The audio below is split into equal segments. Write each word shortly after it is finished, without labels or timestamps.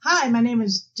Hi, my name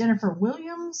is Jennifer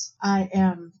Williams. I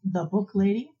am the book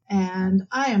lady, and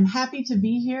I am happy to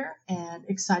be here and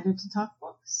excited to talk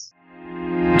books.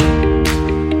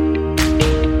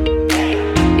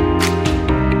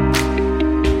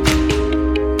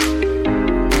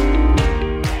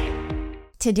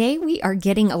 Today, we are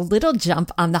getting a little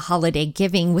jump on the holiday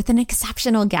giving with an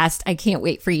exceptional guest I can't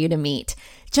wait for you to meet.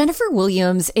 Jennifer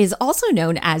Williams is also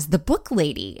known as the Book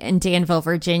Lady in Danville,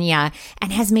 Virginia,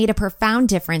 and has made a profound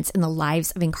difference in the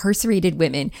lives of incarcerated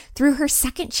women through her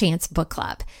Second Chance book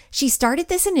club. She started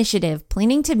this initiative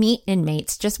planning to meet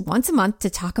inmates just once a month to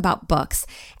talk about books,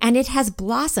 and it has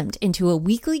blossomed into a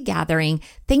weekly gathering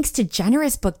thanks to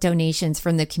generous book donations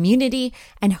from the community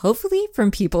and hopefully from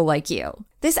people like you.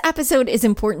 This episode is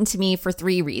important to me for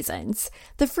 3 reasons.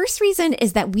 The first reason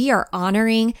is that we are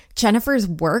honoring Jennifer's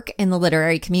work in the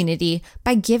literary community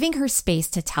by giving her space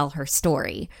to tell her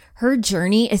story. Her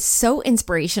journey is so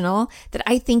inspirational that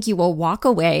I think you will walk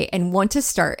away and want to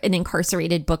start an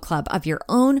incarcerated book club of your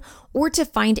own, or to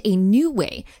find a new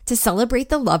way to celebrate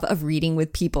the love of reading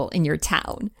with people in your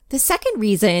town. The second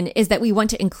reason is that we want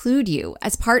to include you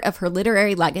as part of her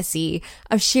literary legacy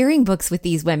of sharing books with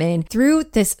these women through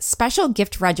this special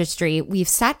gift registry we've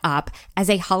set up as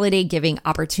a holiday giving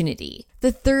opportunity.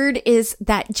 The third is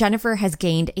that Jennifer has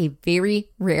gained a very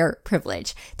rare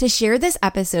privilege to share this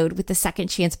episode with the Second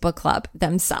Chance Book Club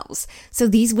themselves. So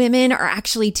these women are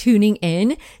actually tuning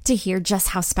in to hear just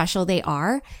how special they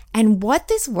are and what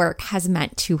this work has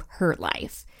meant to her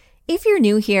life. If you're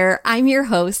new here, I'm your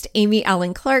host, Amy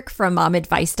Ellen Clark from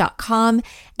momadvice.com,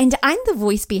 and I'm the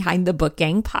voice behind the Book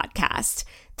Gang podcast.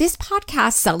 This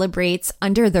podcast celebrates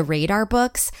under the radar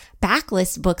books,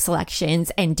 backlist book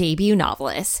selections, and debut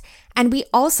novelists. And we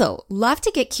also love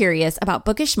to get curious about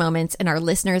bookish moments in our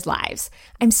listeners' lives.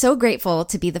 I'm so grateful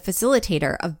to be the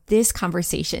facilitator of this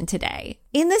conversation today.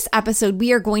 In this episode,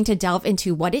 we are going to delve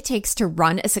into what it takes to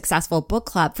run a successful book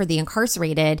club for the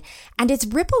incarcerated and its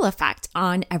ripple effect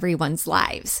on everyone's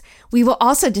lives. We will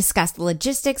also discuss the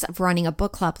logistics of running a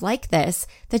book club like this,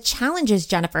 the challenges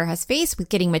Jennifer has faced with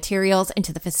getting materials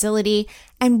into the facility,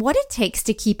 and what it takes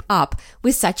to keep up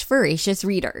with such voracious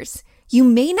readers. You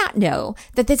may not know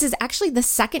that this is actually the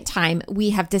second time we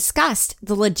have discussed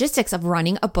the logistics of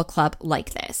running a book club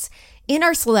like this. In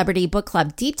our Celebrity Book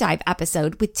Club Deep Dive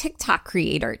episode with TikTok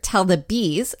creator Tell the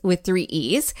Bees with 3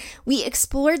 E's, we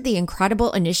explored the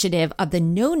incredible initiative of the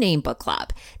No Name Book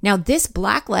Club. Now, this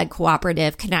Black-led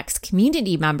cooperative connects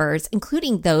community members,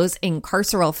 including those in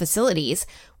carceral facilities,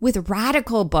 with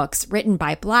radical books written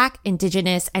by Black,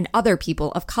 Indigenous, and other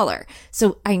people of color.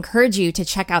 So I encourage you to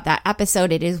check out that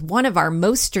episode. It is one of our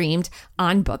most streamed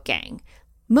on Book Gang.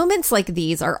 Moments like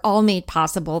these are all made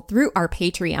possible through our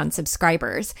Patreon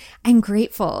subscribers. I'm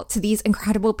grateful to these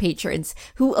incredible patrons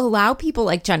who allow people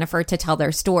like Jennifer to tell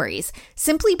their stories.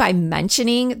 Simply by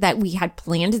mentioning that we had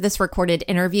planned this recorded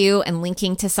interview and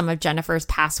linking to some of Jennifer's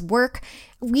past work,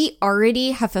 we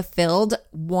already have fulfilled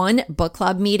 1 book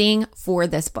club meeting for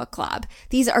this book club.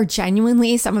 These are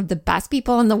genuinely some of the best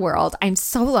people in the world. I'm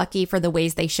so lucky for the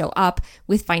ways they show up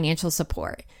with financial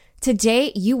support.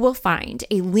 Today, you will find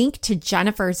a link to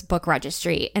Jennifer's book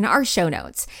registry in our show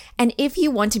notes. And if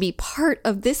you want to be part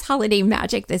of this holiday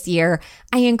magic this year,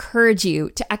 I encourage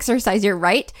you to exercise your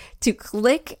right to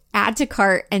click add to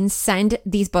cart and send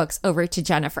these books over to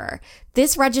Jennifer.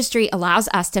 This registry allows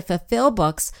us to fulfill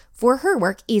books for her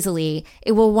work easily.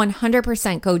 It will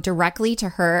 100% go directly to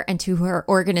her and to her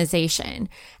organization.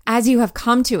 As you have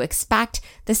come to expect,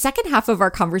 the second half of our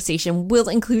conversation will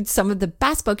include some of the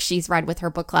best books she's read with her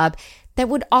book club that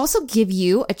would also give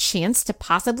you a chance to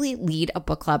possibly lead a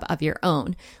book club of your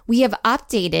own. We have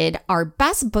updated our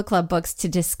best book club books to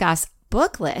discuss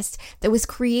book list that was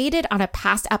created on a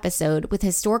past episode with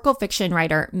historical fiction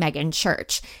writer Megan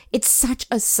Church. It's such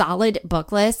a solid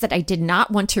book list that I did not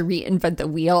want to reinvent the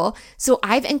wheel, so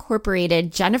I've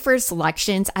incorporated Jennifer's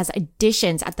selections as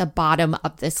additions at the bottom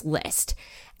of this list.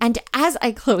 And as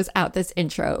I close out this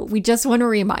intro, we just want to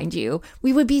remind you,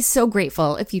 we would be so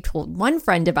grateful if you told one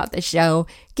friend about the show,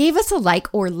 gave us a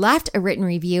like, or left a written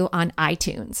review on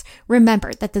iTunes.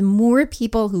 Remember that the more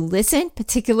people who listen,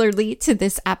 particularly to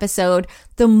this episode,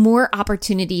 the more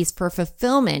opportunities for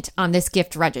fulfillment on this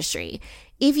gift registry.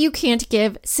 If you can't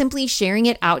give, simply sharing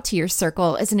it out to your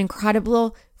circle is an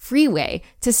incredible free way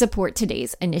to support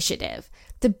today's initiative.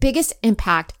 The biggest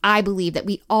impact I believe that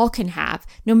we all can have,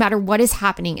 no matter what is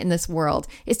happening in this world,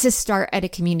 is to start at a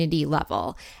community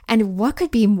level. And what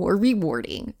could be more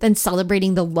rewarding than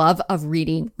celebrating the love of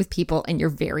reading with people in your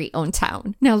very own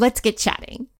town? Now let's get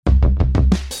chatting.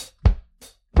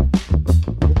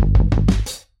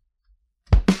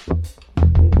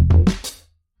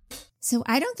 So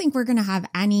I don't think we're going to have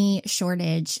any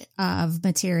shortage of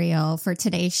material for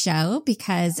today's show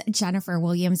because Jennifer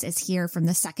Williams is here from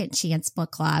the Second Chance Book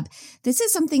Club. This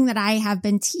is something that I have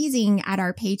been teasing at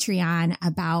our Patreon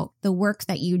about the work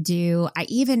that you do. I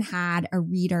even had a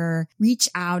reader reach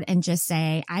out and just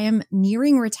say, I am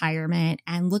nearing retirement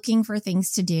and looking for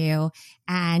things to do.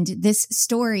 And this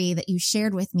story that you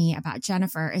shared with me about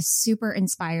Jennifer is super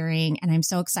inspiring, and I'm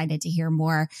so excited to hear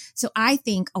more. So I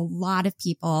think a lot of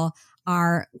people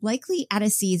are likely at a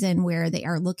season where they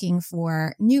are looking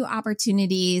for new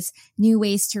opportunities, new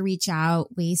ways to reach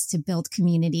out, ways to build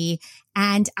community.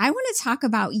 And I want to talk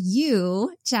about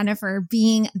you, Jennifer,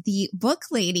 being the book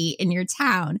lady in your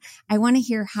town. I want to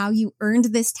hear how you earned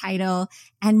this title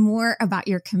and more about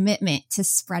your commitment to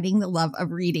spreading the love of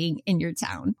reading in your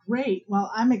town. Great.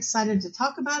 Well, I'm excited to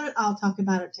talk about it. I'll talk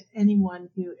about it to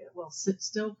anyone who will sit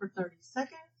still for 30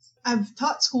 seconds. I've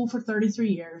taught school for 33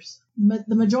 years.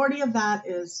 The majority of that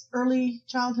is early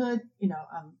childhood,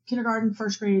 kindergarten,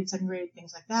 first grade, second grade,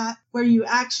 things like that, where you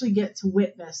actually get to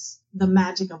witness the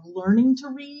magic of learning to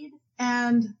read.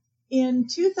 And in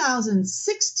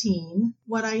 2016,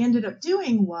 what I ended up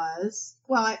doing was,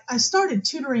 I started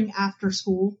tutoring after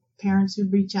school, parents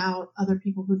who'd reach out, other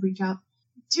people who'd reach out,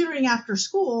 tutoring after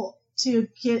school to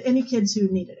any kids who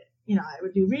needed it. I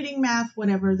would do reading, math,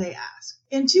 whatever they asked.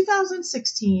 In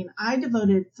 2016, I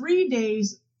devoted 3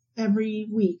 days every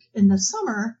week in the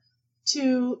summer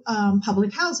to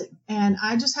public housing. And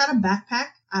I just had a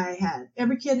backpack.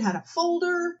 Every kid had a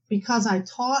folder because I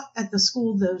taught at the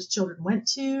school those children went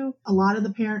to. A lot of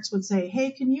the parents would say,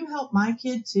 hey, can you help my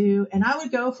kid too? And I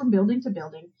would go from building to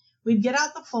building. We'd get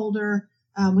out the folder.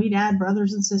 We'd add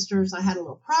brothers and sisters. I had a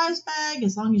little prize bag.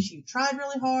 As long as you tried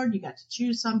really hard, you got to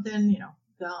choose something,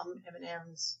 gum,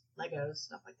 M&Ms, Legos,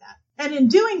 stuff like that. And in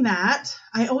doing that,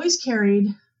 I always carried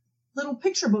little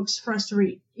picture books for us to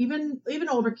read. Even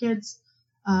older kids,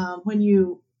 when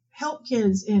you help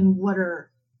kids in what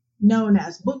are known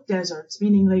as book deserts,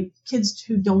 meaning like kids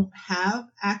who don't have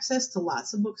access to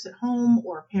lots of books at home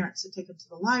or parents that take them to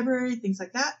the library, things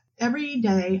like that. Every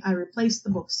day I replaced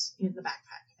the books in the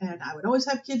backpack, and I would always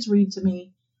have kids read to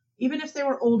me. Even if they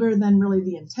were older than really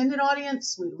the intended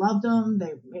audience, we loved them.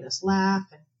 They made us laugh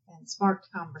and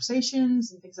sparked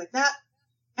conversations and things like that.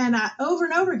 And over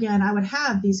and over again, I would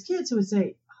have these kids who would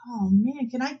say, oh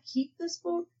man, can I keep this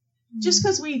book? Just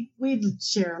because we'd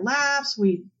share laughs.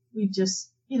 We just,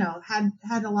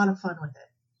 had a lot of fun with it.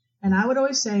 And I would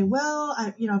always say, well,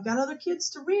 I've got other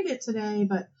kids to read it today,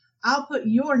 but I'll put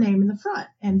your name in the front.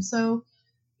 And so,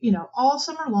 all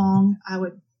summer long, I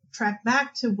would track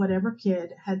back to whatever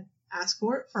kid had asked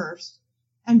for it first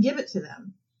and give it to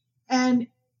them. And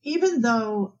even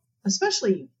though,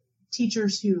 especially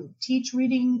teachers who teach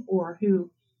reading or who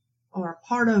are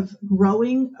part of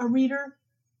growing a reader,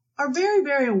 are very,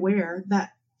 very aware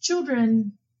that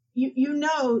children,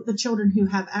 the children who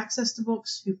have access to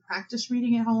books, who practice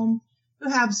reading at home, who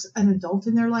have an adult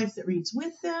in their life that reads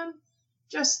with them,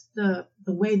 just the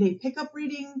way they pick up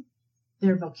reading,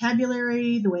 their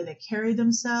vocabulary, the way they carry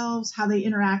themselves, how they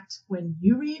interact when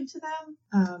you read to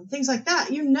them, things like that.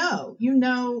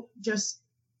 Just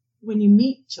when you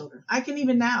meet children. I can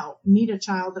even now meet a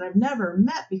child that I've never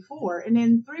met before, and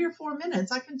in 3 or 4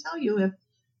 minutes, I can tell you if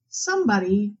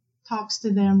somebody talks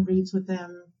to them, reads with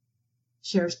them,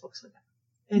 shares books with them.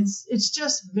 It's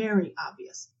just very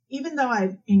obvious. Even though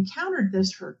I've encountered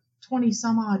this for 20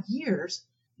 some odd years,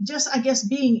 just, I guess,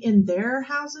 being in their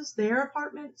houses, their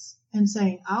apartments, and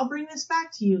saying, I'll bring this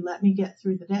back to you, let me get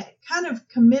through the day, kind of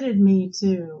committed me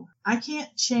to, I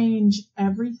can't change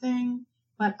everything,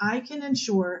 but I can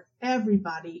ensure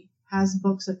everybody has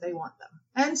books if they want them.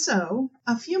 And so,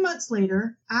 a few months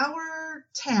later, our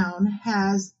town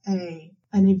has an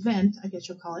event, I guess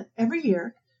you'll call it, every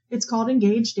year. It's called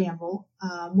Engage Danville.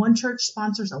 One church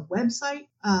sponsors a website.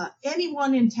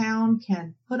 Anyone in town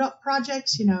can put up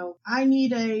projects. I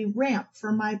need a ramp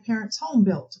for my parents' home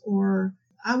built, or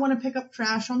I want to pick up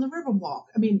trash on the Riverwalk.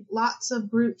 I mean, lots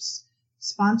of groups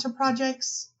sponsor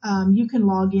projects. You can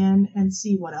log in and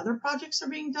see what other projects are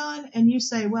being done. And you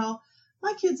say, well,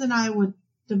 my kids and I would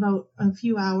devote a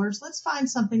few hours. Let's find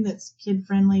something that's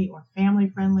kid-friendly or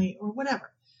family-friendly or whatever.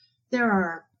 There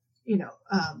are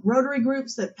Rotary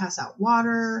groups that pass out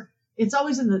water. It's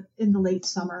always in the late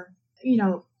summer.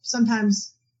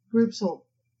 Sometimes groups will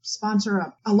sponsor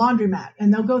a laundromat,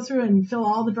 and they'll go through and fill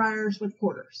all the dryers with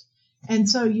quarters. And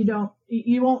so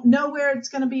you won't know where it's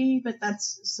going to be, but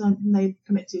that's something they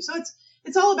commit to. So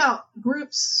it's all about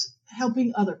groups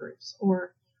helping other groups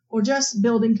or just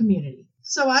building community.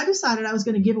 So I decided I was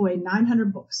going to give away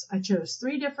 900 books. I chose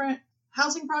 3 different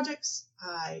housing projects.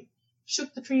 I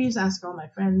shook the trees, asked all my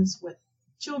friends with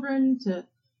children to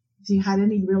see if you had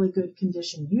any really good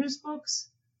condition used books.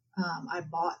 I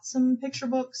bought some picture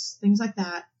books, things like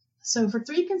that. So for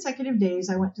 3 consecutive days,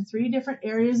 I went to 3 different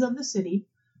areas of the city,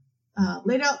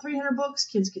 laid out 300 books.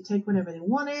 Kids could take whatever they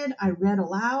wanted. I read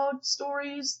aloud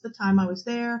stories the time I was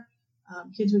there.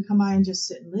 Kids would come by and just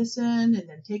sit and listen and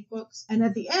then take books. And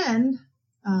at the end,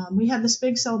 we had this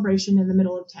big celebration in the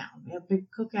middle of town. We have a big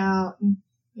cookout and,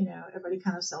 everybody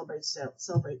kind of celebrate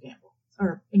Danville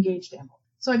or engage Danville.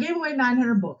 So I gave away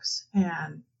 900 books.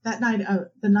 And that night,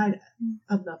 the night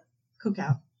of the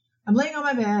cookout, I'm laying on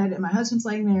my bed and my husband's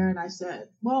laying there. And I said,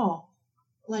 well,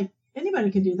 like anybody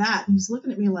could do that. And he's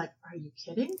looking at me like, are you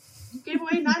kidding? You gave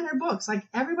away 900 books. Like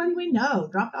everybody we know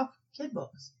dropped off kid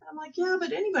books. And I'm like, yeah,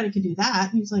 but anybody could do that.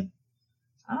 And he's like,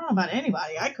 I don't know about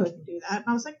anybody. I couldn't do that. And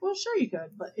I was like, well, sure you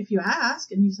could, but if you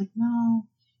ask. And he's like, no.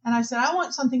 And I said, I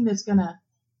want something that's going to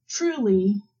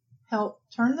truly help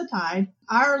turn the tide.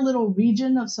 Our little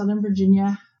region of Southern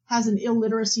Virginia has an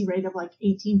illiteracy rate of like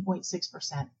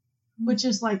 18.6%, which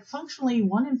is like functionally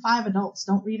 1 in 5 adults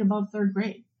don't read above 3rd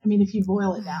grade. I mean, if you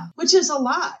boil it down, which is a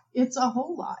lot, it's a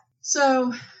whole lot.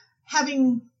 So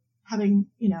having,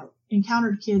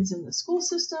 encountered kids in the school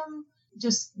system,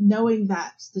 just knowing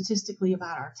that statistically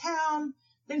about our town,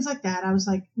 things like that, I was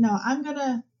like, no, I'm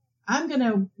going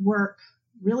to work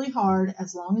really hard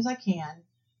as long as I can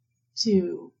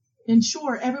to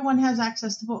ensure everyone has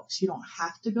access to books. You don't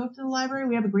have to go to the library.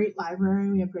 We have a great library.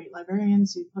 We have great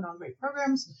librarians who put on great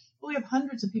programs, but we have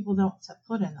hundreds of people who don't set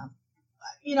foot in them.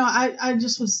 I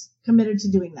just was committed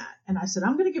to doing that. And I said,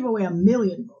 I'm going to give away 1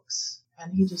 million books.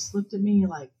 And he just looked at me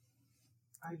like,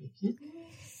 are you kidding me?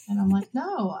 And I'm like,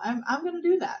 no, I'm going to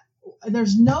do that.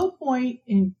 There's no point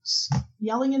in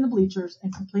yelling in the bleachers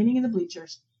and complaining in the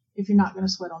bleachers if you're not going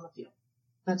to sweat on the field.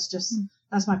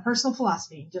 That's my personal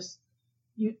philosophy.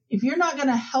 If you're not going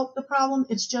to help the problem,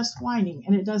 it's just whining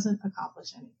and it doesn't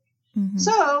accomplish anything. Mm-hmm.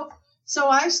 So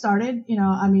I started,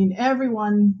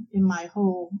 everyone in my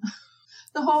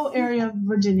the whole area of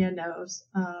Virginia knows,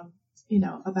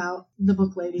 about the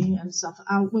book lady and stuff.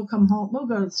 We'll come home, we'll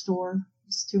go to the store.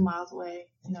 It's 2 miles away,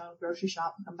 grocery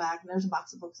shop and come back and there's a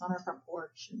box of books on our front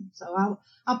porch. And so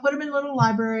I'll put them in little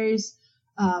libraries.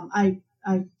 I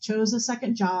chose a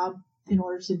second job in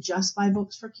order to just buy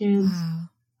books for kids.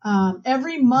 Wow.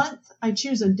 Every month I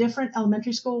choose a different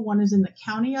elementary school. One is in the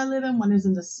county I live in. One is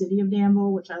in the city of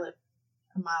Danville, which I live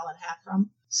 1.5 miles from.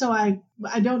 So I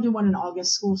don't do one in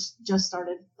August. School just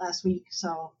started last week,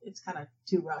 so it's kind of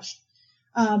too rushed.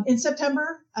 In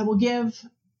September, I will give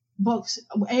books,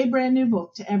 a brand new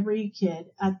book to every kid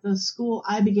at the school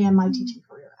I began my teaching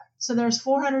career at. So there's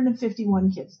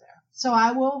 451 kids there. So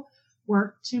I will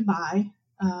work to buy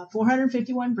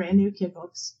 451 brand new kid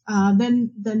books.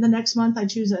 Then the next month I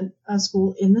choose a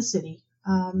school in the city.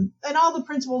 And all the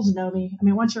principals know me. I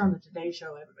mean, once you're on the Today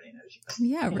Show, everybody knows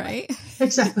you. Yeah, anyway, right.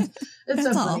 Exactly. It's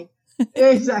so funny.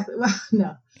 Exactly. Well,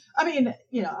 no. I mean,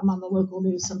 I'm on the local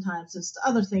news sometimes and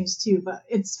other things too, but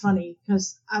it's funny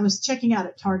because I was checking out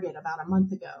at Target about a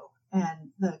month ago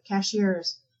and the cashier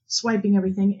is swiping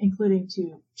everything, including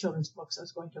 2 children's books. I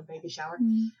was going to a baby shower.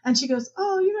 Mm. And she goes,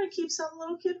 oh, you're going to keep some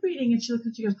little kid reading. And she looked at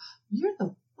me, she goes, you're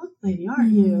the book lady,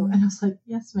 aren't you? And I was like,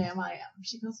 yes, ma'am, I am.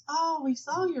 She goes, oh, we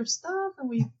saw your stuff and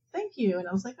we thank you. And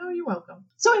I was like, oh, you're welcome.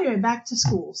 So anyway, back to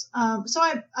schools. So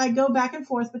I go back and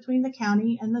forth between the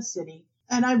county and the city.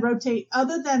 And I rotate,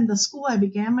 other than the school I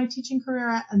began my teaching career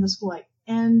at and the school I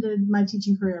ended my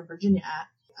teaching career in Virginia at,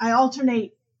 I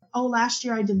alternate. Last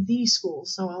year I did these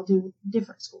schools, so I'll do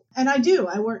different schools. And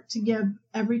I work to give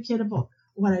every kid a book.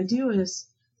 What I do is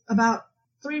about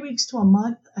 3 weeks to a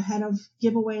month ahead of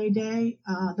giveaway day,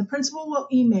 the principal will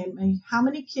email me how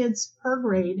many kids per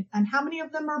grade and how many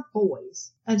of them are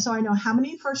boys. And so I know how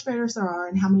many first graders there are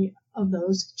and how many of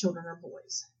those children are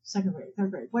boys, 2nd grade,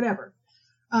 3rd grade, whatever.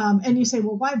 And you say,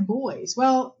 well, why boys?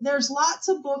 Well, there's lots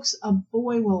of books a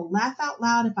boy will laugh out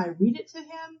loud if I read it to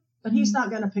him, but he's not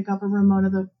going to pick up a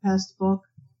Ramona the Pest book.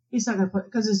 He's not going to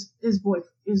because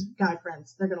his guy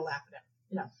friends, they're going to laugh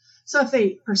at him, So if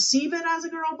they perceive it as a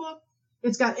girl book,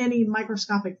 it's got any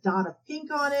microscopic dot of pink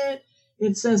on it.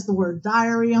 It says the word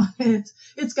diary on it.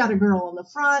 It's got a girl on the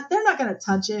front. They're not going to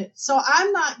touch it. So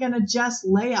I'm not going to just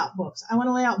lay out books. I want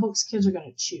to lay out books kids are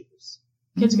going to choose.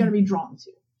 Kids are going to be drawn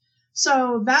to.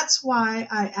 So that's why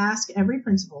I ask every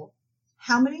principal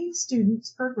how many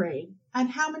students per grade and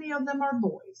how many of them are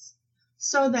boys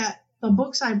so that the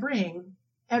books I bring,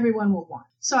 everyone will want.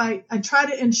 So I try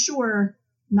to ensure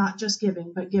not just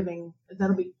giving, but giving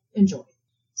that'll be enjoyed.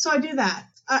 So I do that.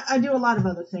 I do a lot of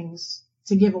other things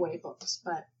to give away books,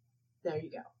 but there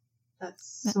you go.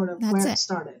 That's where it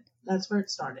started. That's where it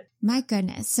started. My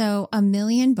goodness. So 1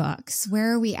 million books.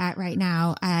 Where are we at right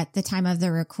now at the time of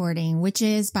the recording, which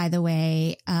is, by the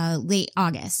way, late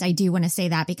August. I do want to say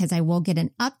that because I will get an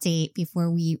update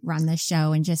before we run the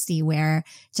show and just see where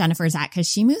Jennifer's at, because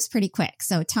she moves pretty quick.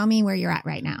 So tell me where you're at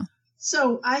right now.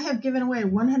 So I have given away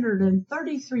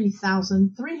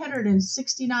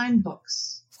 133,369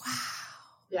 books. Wow.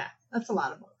 Yeah, that's a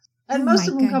lot of books. And most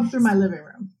of them come through my living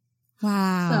room.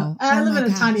 Wow. So, I live in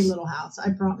a tiny little house.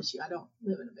 I promise you, I don't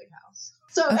live in a big house.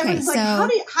 So everyone's like, how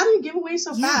do you give away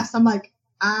so fast? I'm like,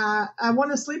 I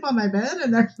want to sleep on my bed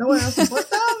and there's nowhere else to put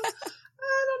them.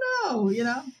 I don't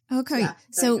know, Okay. Yeah,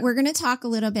 so we're going to talk a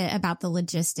little bit about the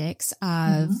logistics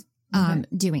of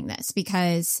doing this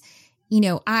because,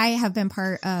 I have been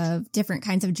part of different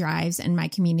kinds of drives in my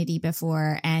community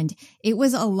before, and it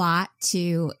was a lot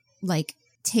to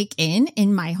take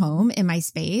in my home, in my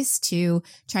space, to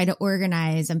try to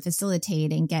organize and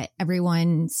facilitate and get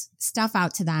everyone's stuff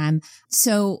out to them.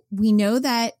 So we know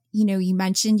that, you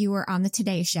mentioned you were on the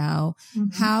Today Show.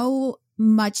 How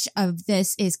much of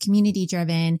this is community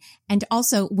driven? And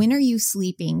also, when are you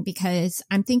sleeping? Because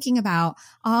I'm thinking about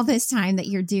all this time that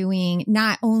you're doing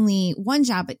not only one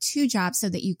job, but 2 jobs so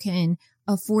that you can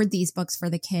afford these books for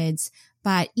the kids.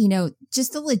 But,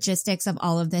 just the logistics of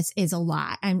all of this is a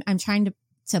lot. I'm trying to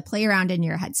play around in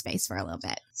your headspace for a little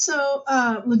bit. So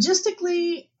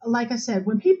logistically, like I said,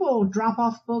 when people drop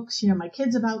off books, my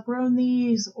kids have outgrown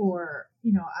these, or,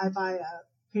 I buy a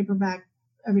paperback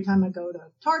every time I go to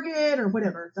Target or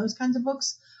whatever, those kinds of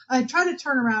books, I try to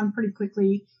turn around pretty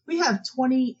quickly. We have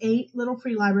 28 little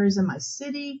free libraries in my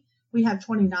city. We have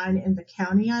 29 in the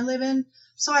county I live in.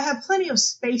 So I have plenty of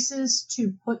spaces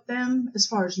to put them as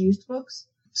far as used books.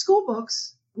 School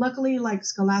books, luckily,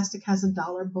 Scholastic has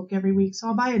 $1 book every week. So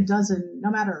I'll buy a dozen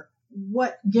no matter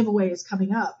what giveaway is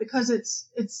coming up, because it's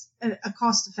a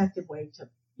cost-effective way to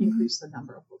increase the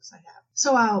number of books I have.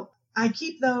 So I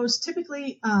keep those.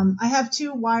 Typically, I have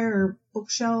 2 wire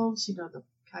bookshelves, the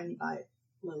kind you buy at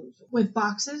Lowe's, with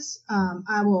boxes. I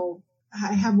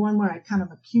have one where I kind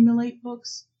of accumulate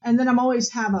books. And then I'm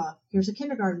always have here's a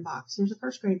kindergarten box, here's a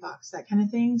first grade box, that kind of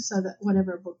thing, so that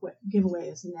whatever book giveaway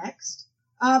is next.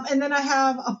 And then I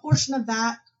have a portion of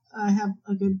that. I have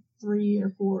a good 3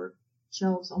 or 4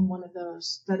 shelves on one of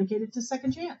those dedicated to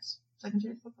Second Chance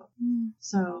Book Club.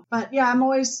 So, but yeah, I'm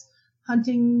always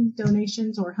hunting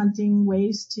donations or hunting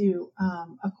ways to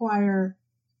acquire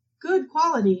good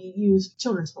quality used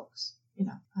children's books,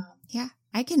 Yeah,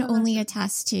 I can only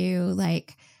attest to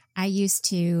I used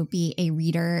to be a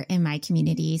reader in my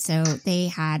community. So they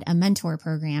had a mentor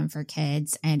program for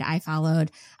kids, and I followed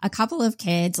a couple of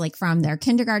kids from their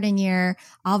kindergarten year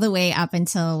all the way up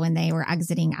until when they were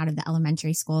exiting out of the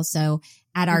elementary school. So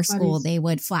at our school, they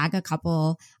would flag a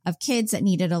couple of kids that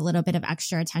needed a little bit of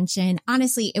extra attention.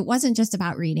 Honestly, it wasn't just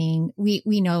about reading.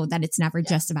 We know that it's never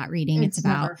just about reading. It's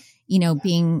about,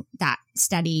 being that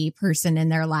steady person in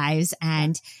their lives.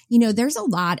 And, there's a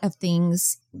lot of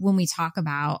things when we talk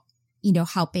about,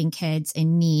 helping kids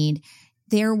in need.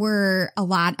 There were a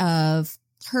lot of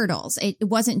hurdles. It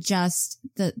wasn't just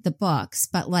the books,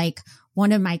 but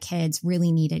one of my kids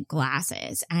really needed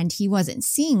glasses and he wasn't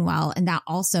seeing well. And that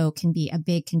also can be a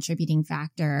big contributing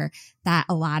factor that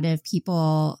a lot of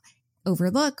people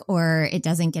overlook, or it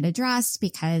doesn't get addressed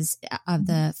because of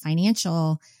the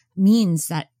financial means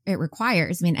that it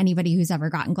requires. I mean, anybody who's ever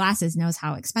gotten glasses knows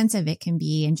how expensive it can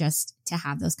be, and just to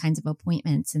have those kinds of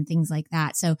appointments and things like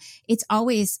that. So it's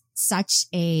always such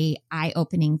a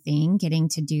eye-opening thing getting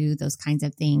to do those kinds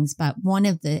of things. But one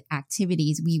of the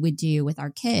activities we would do with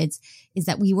our kids is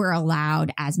that we were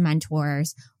allowed as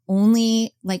mentors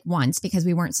only once, because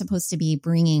we weren't supposed to be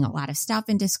bringing a lot of stuff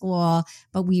into school,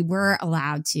 but we were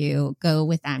allowed to go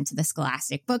with them to the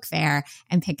Scholastic Book Fair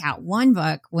and pick out one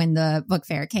book when the book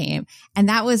fair came. And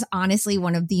that was honestly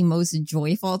one of the most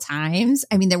joyful times.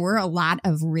 I mean, there were a lot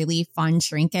of really fun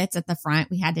trinkets at the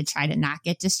front. We had to try to not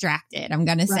get distracted. I'm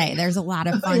going to say there's a lot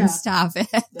of fun stuff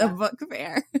at the book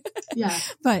fair.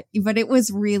 But it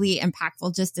was really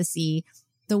impactful just to see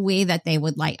the way that they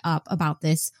would light up about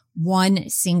this one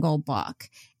single book.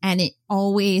 And it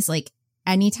always,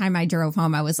 anytime I drove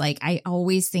home, I was I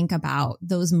always think about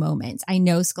those moments. I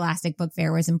know Scholastic Book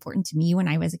Fair was important to me when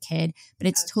I was a kid, but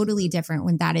it's totally different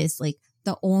when that is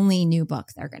the only new book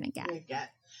they're going to get.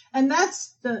 And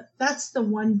that's the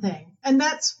one thing. And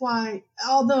that's why,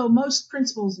 although most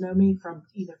principals know me from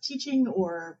either teaching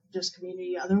or just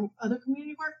other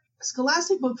community work,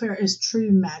 Scholastic Book Fair is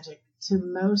true magic to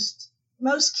most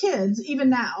kids, even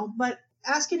now. But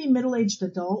ask any middle-aged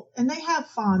adult, and they have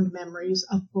fond memories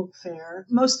of book fair.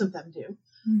 Most of them do,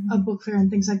 of book fair and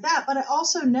things like that. But I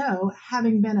also know,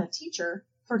 having been a teacher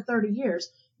for 30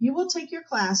 years, you will take your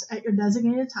class at your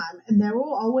designated time, and there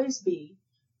will always be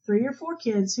 3 or 4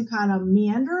 kids who kind of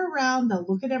meander around. They'll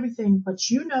look at everything, but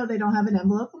they don't have an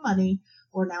envelope of money,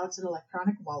 or now it's an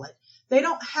electronic wallet. They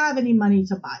don't have any money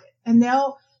to buy it. And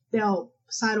they'll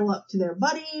sidle up to their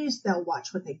buddies. They'll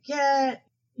watch what they get.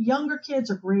 Younger kids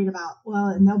are great about,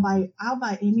 and I'll buy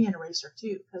Amy an eraser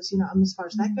too, because, as far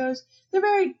as that goes, they're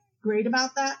very great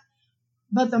about that.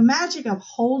 But the magic of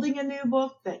holding a new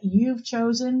book that you've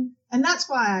chosen, and that's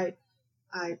why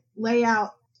I lay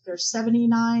out, there's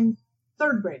 79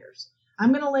 third graders.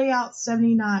 I'm going to lay out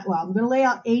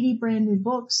 80 brand new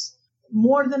books,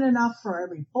 more than enough for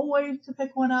every boy to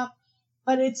pick one up.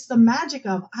 But it's the magic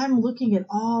of, I'm looking at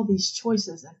all these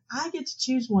choices and I get to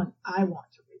choose one I want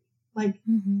to read. Like,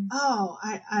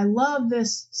 I love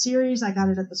this series. I got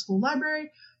it at the school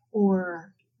library,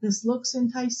 or this looks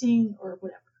enticing, or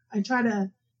whatever. I try to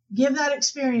give that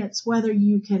experience whether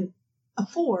you can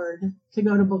afford to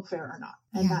go to book fair or not.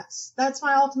 And that's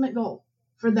my ultimate goal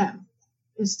for them,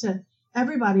 is to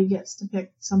everybody gets to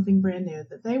pick something brand new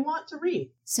that they want to read.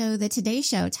 So the Today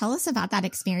Show, tell us about that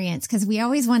experience, because we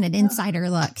always want an insider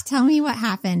look. Tell me what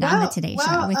happened on the Today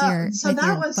Show with your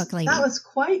book lady. That was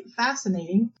quite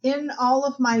fascinating. In all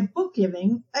of my book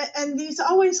giving, and these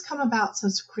always come about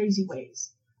such crazy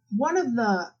ways. One of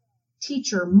the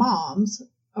teacher moms,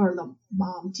 or the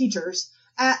mom teachers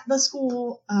at the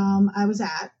school I was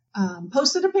at,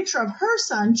 posted a picture of her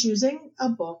son choosing a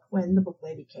book when the book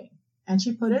lady came. And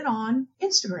she put it on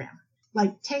Instagram,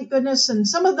 like, thank goodness. And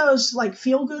some of those like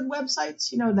feel good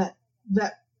websites,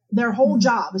 that their whole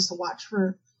job is to watch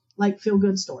for like feel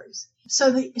good stories.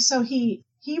 So he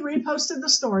reposted the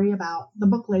story about the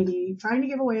book lady trying to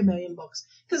give away 1 million books.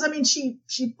 Cause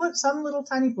she put some little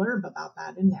tiny blurb about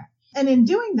that in there. And in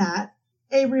doing that,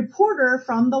 a reporter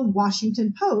from the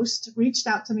Washington Post reached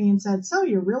out to me and said, so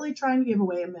you're really trying to give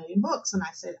away 1 million books? And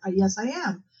I said, yes, I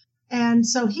am. And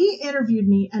so he interviewed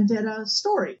me and did a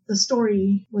story. The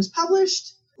story was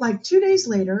published. Like 2 days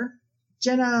later,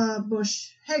 Jenna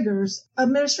Bush Hager's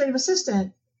administrative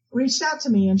assistant reached out to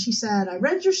me and she said, I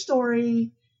read your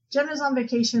story. Jenna's on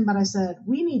vacation, but I said,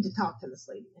 we need to talk to this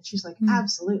lady. And she's like,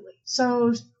 absolutely.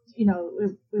 So,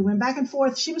 we went back and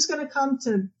forth. She was going to come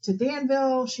to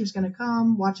Danville. She was going to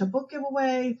come watch a book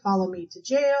giveaway, follow me to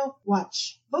jail,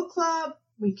 watch book club.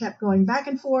 We kept going back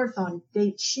and forth on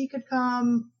dates she could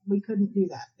come. We couldn't do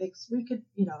that. We could,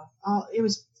 it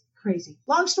was crazy.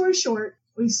 Long story short,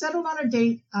 we settled on a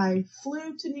date. I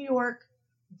flew to New York,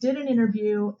 did an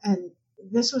interview, and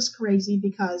this was crazy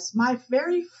because my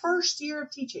very first year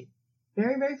of teaching,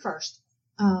 very, very first,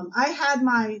 I had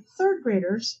my third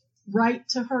graders write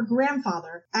to her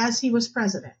grandfather as he was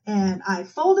president. And I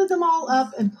folded them all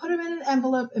up and put them in an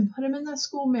envelope and put them in the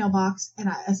school mailbox. And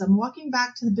as I'm walking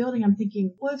back to the building, I'm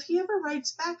thinking, well, if he ever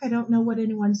writes back, I don't know what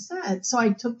anyone said. So I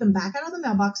took them back out of the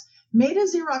mailbox, made a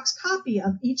Xerox copy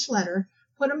of each letter,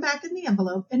 put them back in the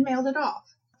envelope, and mailed it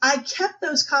off. I kept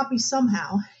those copies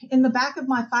somehow in the back of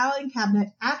my filing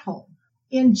cabinet at home.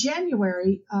 In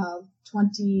January of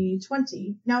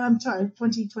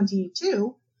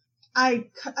 2022, I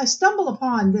stumble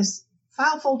upon this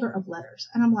file folder of letters,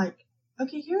 and I'm like,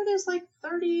 okay, here it is, like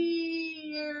 30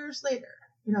 years later.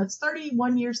 It's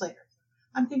 31 years later.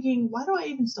 I'm thinking, why do I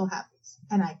even still have these?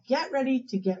 And I get ready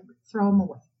to throw them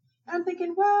away. And I'm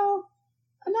thinking, well,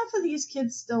 enough of these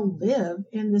kids still live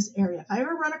in this area. If I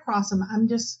ever run across them, I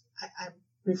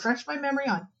refresh my memory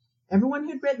on everyone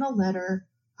who'd written a letter.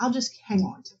 I'll just hang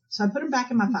on to it. So I put them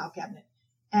back in my file cabinet.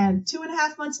 And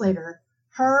 2.5 months later,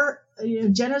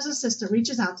 Jenna's assistant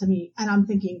reaches out to me, and I'm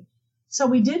thinking, so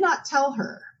we did not tell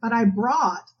her, but I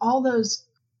brought all those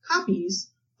copies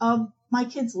of my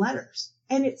kids' letters.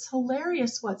 And it's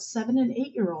hilarious what 7 and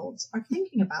 8-year-olds are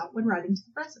thinking about when writing to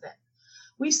the president.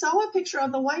 We saw a picture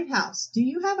of the White House. Do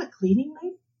you have a cleaning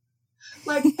lady?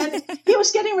 And he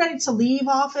was getting ready to leave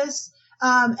office.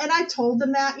 And I told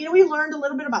them that, we learned a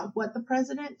little bit about what the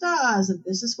president does, and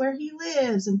this is where he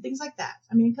lives and things like that.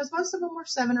 Because most of them were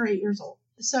 7 or 8 years old.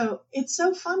 So it's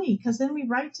so funny because then we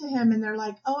write to him and they're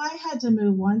like, oh, I had to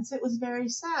move once. It was very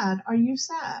sad. Are you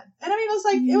sad? And it was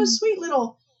like, It was sweet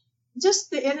little, just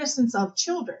the innocence of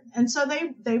children. And so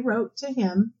they wrote to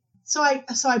him. So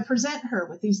I present her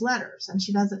with these letters and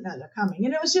she doesn't know they're coming.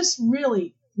 And it was just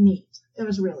really neat. It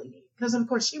was really neat because of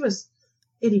course she was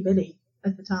itty bitty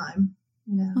at the time.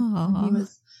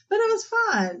 But it was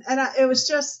fun. And it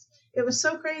was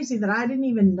so crazy that I didn't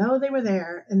even know they were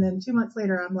there. And then 2 months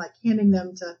later, I'm like handing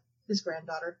them to his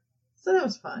granddaughter. So that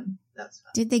was fun. That's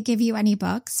fun. Did they give you any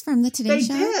books from the Today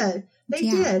Show? They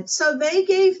did. So they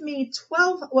gave me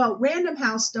Random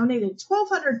House donated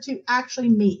 1,200 to actually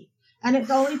me. And it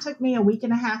only took me a week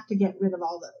and a half to get rid of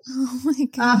all those. Oh my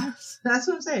gosh. That's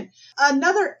what I'm saying.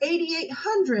 Another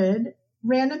 8,800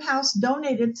 Random House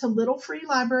donated to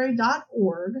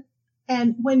littlefreelibrary.org.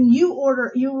 And when you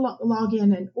log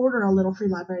in and order a Little Free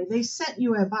Library, they sent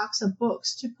you a box of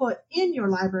books to put in your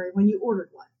library when you ordered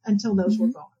one until those were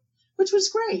gone, which was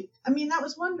great. I mean, that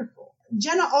was wonderful.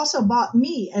 Jenna also bought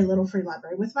me a Little Free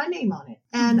Library with my name on it.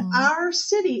 And our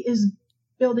city is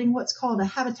building what's called a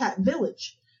Habitat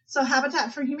Village. So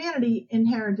Habitat for Humanity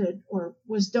inherited or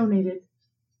was donated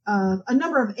a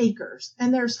number of acres.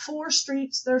 And there's 4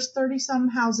 streets, there's 30 some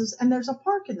houses, and there's a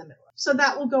park in the middle. So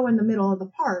that will go in the middle of the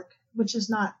park, which is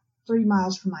not 3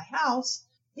 miles from my house,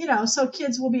 so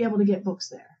kids will be able to get books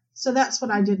there. So that's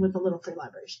what I did with the Little Free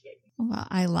Library she gave me. Well,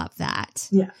 I love that.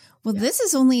 Yeah. Well, this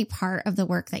is only part of the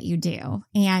work that you do.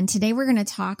 And today we're going to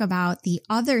talk about the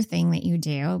other thing that you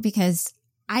do, because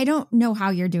I don't know how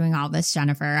you're doing all this,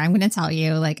 Jennifer. I'm going to tell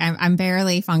you, I'm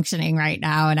barely functioning right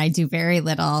now and I do very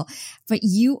little, but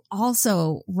you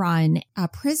also run a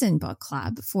prison book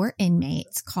club for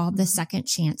inmates called the Second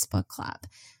Chance Book Club.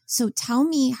 So tell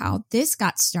me how this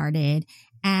got started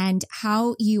and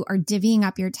how you are divvying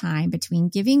up your time between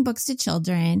giving books to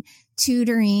children,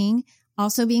 tutoring,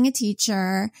 also being a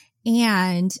teacher,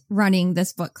 and running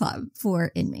this book club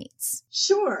for inmates.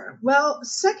 Sure. Well,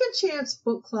 Second Chance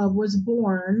Book Club was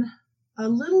born a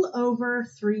little over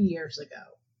 3 years ago.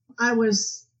 I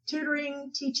was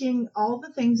tutoring, teaching, all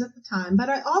the things at the time, but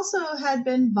I also had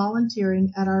been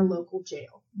volunteering at our local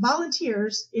jail.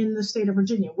 Volunteers in the state of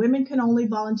Virginia. Women can only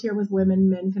volunteer with women,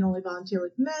 men can only volunteer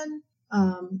with men,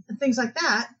 and things like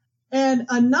that. And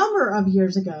a number of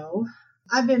years ago,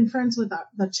 I've been friends with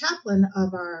the chaplain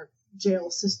of our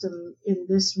jail system in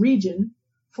this region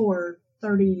for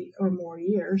 30 or more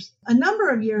years. A number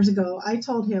of years ago, I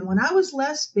told him when I was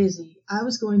less busy, I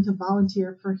was going to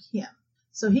volunteer for him.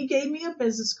 So he gave me a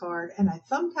business card and I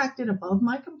thumbtacked it above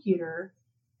my computer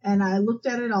and I looked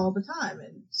at it all the time.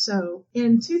 And so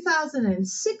in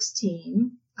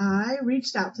 2016, I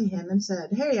reached out to him and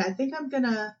said, hey, I think I'm going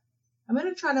to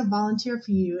try to volunteer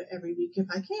for you every week if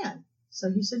I can.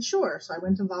 So he said, sure. So I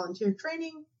went to volunteer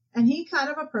training and he kind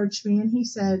of approached me and he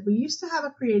said, we used to have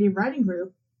a creative writing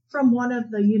group from one of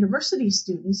the university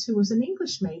students who was an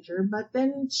English major, but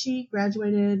then she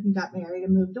graduated and got married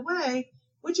and moved away.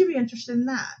 Would you be interested in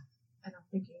that? And I'm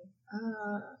thinking,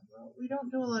 well, we don't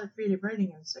do a lot of creative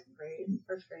writing in second grade and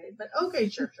first grade, but okay,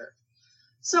 sure.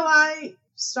 So I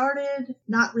started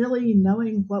not really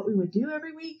knowing what we would do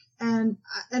every week, and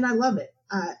I love it.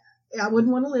 I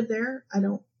wouldn't want to live there. I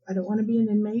don't want to be an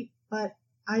inmate, but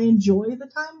I enjoy the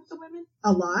time with the women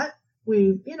a lot.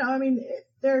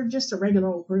 They're just a regular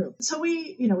old group. So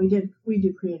we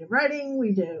do creative writing.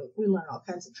 We learn all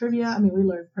kinds of trivia. We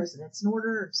learn presidents in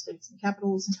order, states and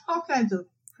capitals, and all kinds of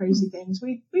crazy things.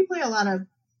 We play a lot of,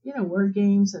 word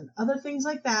games and other things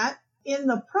like that. In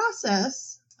the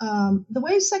process, the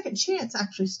way Second Chance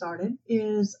actually started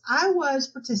is I was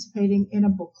participating in a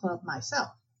book club myself.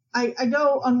 I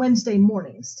go on Wednesday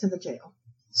mornings to the jail.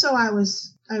 So I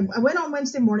went on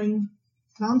Wednesday morning,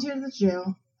 volunteered at the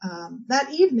jail.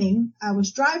 That evening, I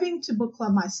was driving to book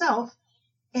club myself,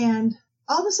 and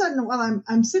all of a sudden, while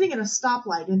I'm sitting at a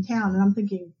stoplight in town, and I'm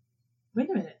thinking, wait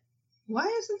a minute, why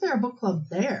isn't there a book club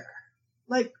there?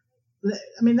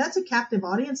 That's a captive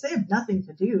audience. They have nothing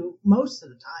to do most of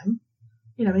the time.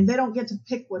 They don't get to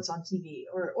pick what's on TV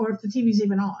or if the TV's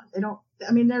even on. They don't.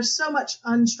 There's so much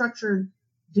unstructured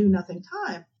do nothing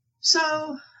time.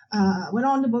 So went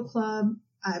on to book club.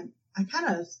 I kind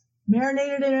of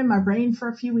marinated it in my brain for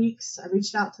a few weeks. I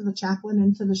reached out to the chaplain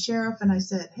and to the sheriff and I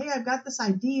said, hey, I've got this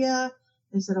idea.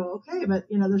 They said, oh, okay, but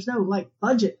there's no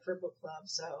budget for book club.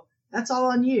 So that's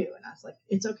all on you. And I was like,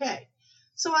 it's okay.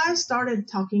 So I started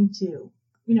talking to,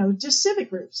 just civic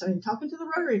groups. Talking to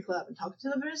the Rotary Club and talking to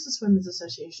the Business Women's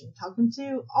Association, talking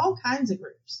to all kinds of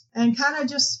groups and kind of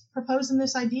just proposing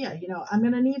this idea. I'm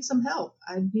going to need some help.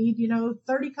 I need,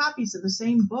 30 copies of the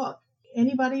same book.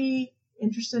 Anybody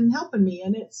interested in helping me?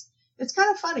 And it's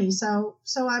kind of funny. So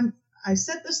I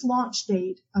set this launch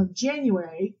date of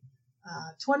January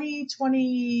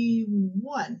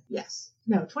 2021. Yes.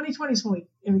 No, 2020 is when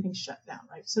everything shut down,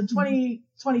 right? So 2020,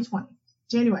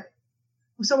 January.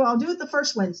 So I'll do it the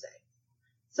first Wednesday.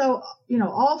 So,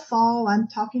 all fall, I'm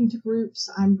talking to groups.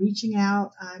 I'm reaching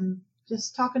out. I'm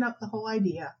just talking up the whole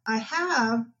idea. I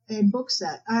have a book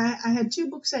set. I had 2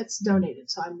 book sets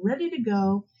donated, so I'm ready to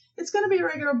go. It's going to be a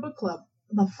regular book club.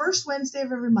 The first Wednesday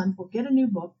of every month, we'll get a new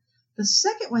book. The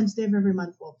second Wednesday of every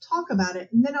month, we'll talk about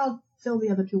it, and then I'll fill the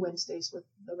other 2 Wednesdays with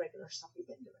the regular stuff we've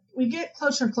been doing. We get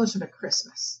closer and closer to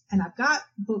Christmas, and I've got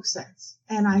book sets.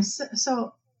 And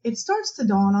so it starts to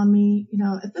dawn on me,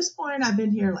 at this point, I've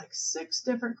been here like 6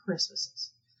 different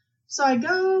Christmases. So I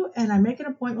go and I make an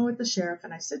appointment with the sheriff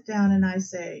and I sit down and I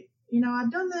say,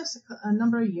 I've done this a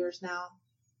number of years now.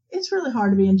 It's really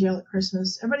hard to be in jail at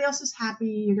Christmas. Everybody else is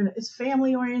happy. It's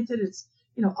family oriented. It's,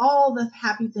 all the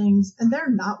happy things, and they're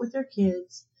not with their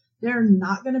kids. They're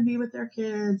not going to be with their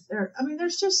kids.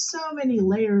 There's just so many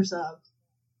layers of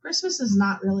Christmas is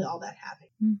not really all that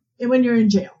happy when you're in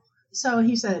jail. So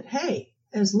he said, hey,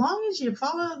 as long as you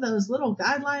follow those little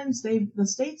guidelines the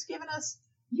state's given us,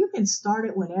 you can start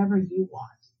it whenever you want.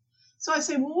 So I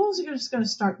say, well, we're just going to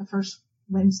start the first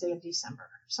Wednesday of December.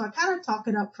 So I kind of talk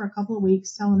it up for a couple of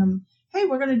weeks, telling them, hey,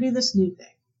 we're going to do this new thing.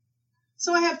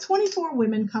 So I have 24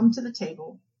 women come to the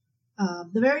table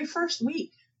the very first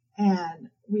week. And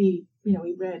we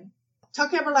read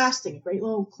Tuck Everlasting, a great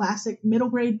little classic middle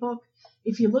grade book.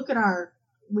 If you look at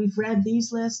we've read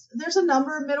these lists, there's a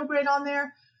number of middle grade on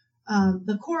there.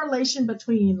 The correlation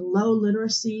between low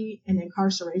literacy and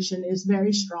incarceration is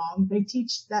very strong. They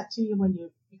teach that to you when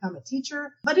you become a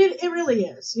teacher, but it really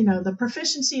is, the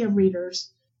proficiency of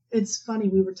readers. It's funny.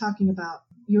 You were talking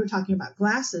about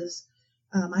glasses.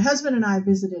 My husband and I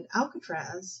visited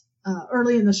Alcatraz,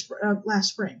 early in the last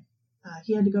spring.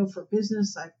 He had to go for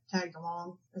business. I tagged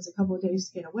along as a couple of days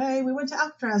to get away. We went to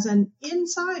Alcatraz, and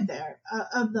inside there,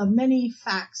 of the many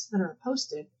facts that are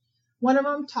posted, one of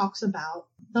them talks about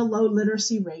the low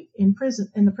literacy rate in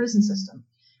the prison system,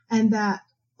 and that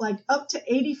like up to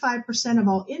 85% of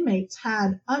all inmates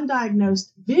had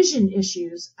undiagnosed vision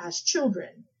issues as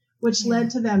children, which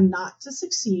led to them not to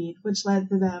succeed, which led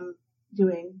to them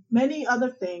doing many other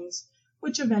things,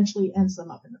 which eventually ends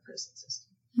them up in the prison system.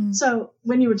 So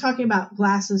when you were talking about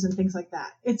glasses and things like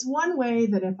that, it's one way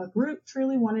that if a group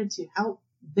truly wanted to help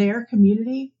their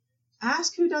community,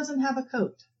 ask who doesn't have a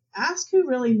coat. Ask who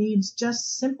really needs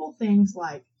just simple things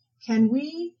like, can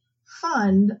we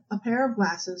fund a pair of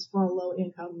glasses for a low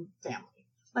income family?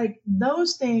 Like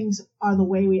those things are the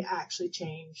way we actually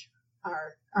change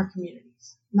our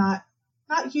communities. Not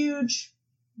huge,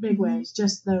 big ways,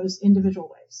 just those individual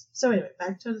ways. So anyway,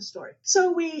 back to the story.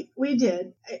 So we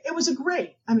did. It was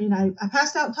I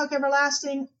passed out Tuck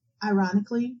Everlasting.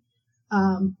 Ironically,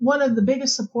 one of the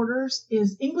biggest supporters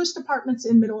is English departments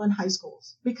in middle and high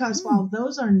schools, because while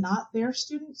those are not their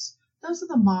students, those are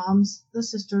the moms, the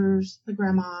sisters, the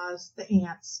grandmas, the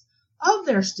aunts of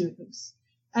their students.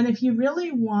 And if you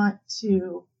really want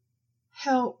to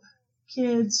help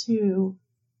kids who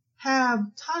have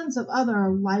tons of other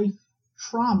life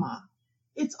trauma,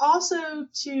 it's also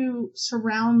to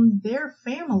surround their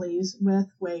families with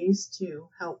ways to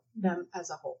help them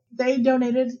as a whole. They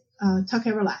donated Tuck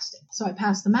Everlasting. So I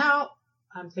passed them out.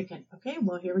 I'm thinking, okay,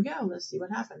 well, here we go. Let's see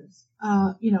what happens.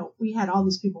 We had all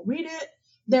these people read it.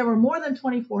 There were more than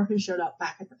 24 who showed up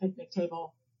back at the picnic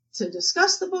table to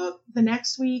discuss the book the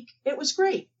next week. It was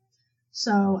great.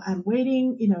 So I'm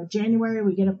waiting, January,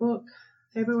 we get a book.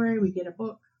 February, we get a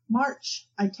book. March,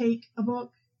 I take a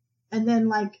book. And then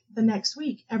like the next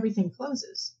week, everything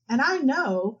closes. And I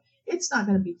know it's not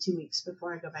going to be 2 weeks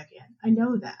before I go back in. I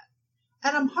know that.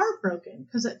 And I'm heartbroken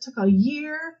because it took a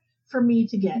year for me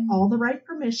to get all the right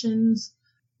permissions,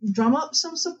 drum up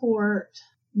some support,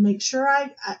 make sure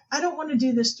I don't want to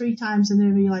do this 3 times and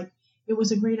then be like, it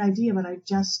was a great idea, but I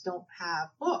just don't have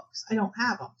books. I don't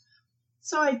have them.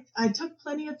 So I took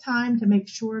plenty of time to make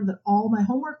sure that all my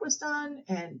homework was done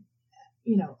and,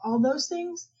 all those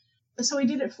things. So we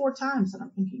did it 4 times, and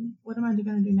I'm thinking, what am I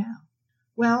going to do now?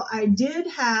 Well, I did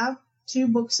have 2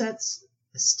 book sets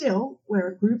still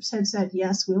where groups had said,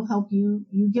 yes, we'll help you.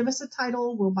 You give us a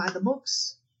title, we'll buy the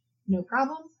books, no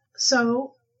problem.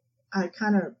 So I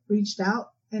kind of reached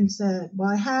out and said, well,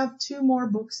 I have 2 more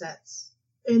book sets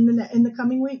in the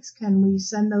coming weeks. Can we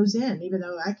send those in, even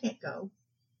though I can't go?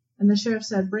 And the sheriff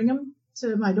said, bring them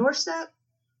to my doorstep.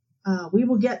 We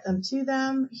will get them to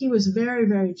them. He was very,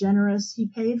 very generous. He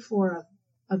paid for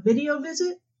a video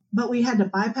visit, but we had to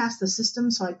bypass the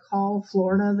system. So I'd call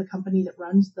Florida, the company that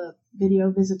runs the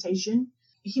video visitation.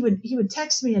 He would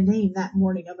text me a name that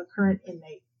morning of a current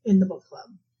inmate in the book club.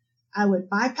 I would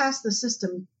bypass the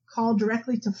system, call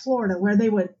directly to Florida, where they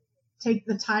would take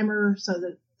the timer so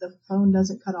that the phone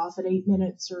doesn't cut off at 8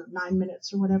 minutes or 9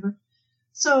 minutes or whatever.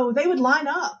 So they would line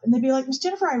up and they'd be like, Miss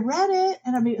Jennifer, I read it.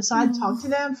 And I'd talk to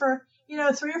them for, 3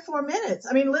 or 4 minutes.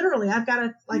 I mean, literally, I've got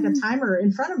a timer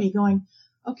in front of me going,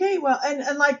 okay, well,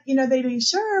 and like, they'd be,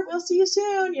 sure, we'll see you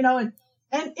soon,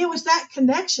 and it was that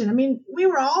connection. I mean, we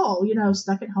were all,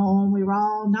 stuck at home. We were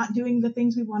all not doing the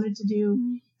things we wanted to do.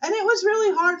 And it was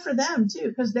really hard for them too,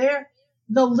 because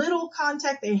the little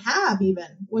contact they have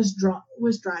even was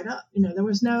dried up. There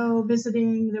was no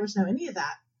visiting. There was no any of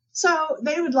that. So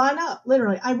they would line up,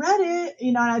 literally. I read it,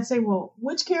 and I'd say, well,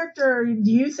 which character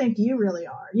do you think you really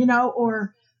are?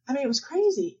 Or, I mean, it was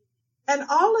crazy. And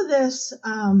all of this,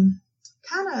 kind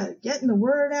of getting the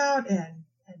word out and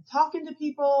talking to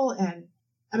people. And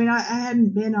I mean, I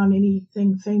hadn't been on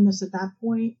anything famous at that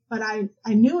point, but I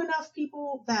knew enough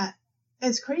people that,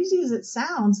 as crazy as it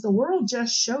sounds, the world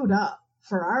just showed up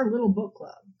for our little book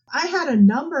club. I had a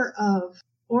number of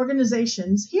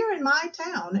organizations here in my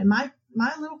town, in my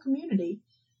little community,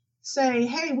 say,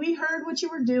 hey, we heard what you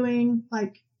were doing.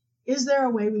 Like, is there a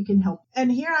way we can help?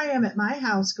 And here I am at my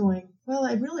house going, well,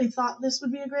 I really thought this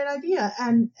would be a great idea.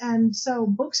 And so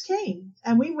books came,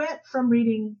 and we went from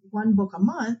reading one book a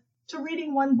month to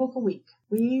reading one book a week.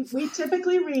 We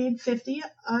typically read 50,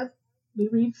 we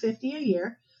read 50 a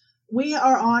year. We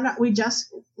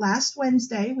just last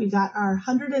Wednesday, we got our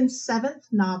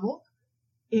 107th novel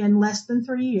in less than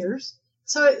 3 years.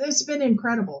 So it's been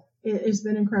incredible. It's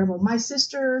been incredible. My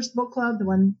sister's book club, the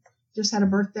one just had a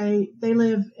birthday, they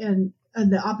live in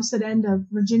the opposite end of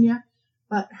Virginia,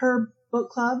 but her book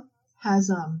club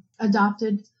has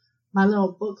adopted my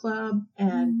little book club,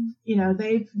 and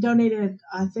they've donated,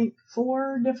 I think,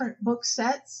 4 different book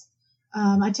sets.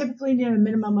 I typically need a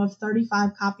minimum of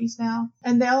 35 copies now,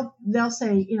 and they'll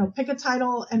say, pick a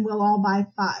title and we'll all buy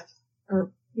 5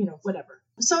 or whatever.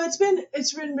 So it's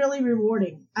been really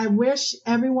rewarding. I wish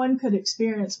everyone could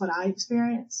experience what I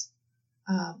experienced.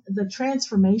 The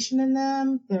transformation in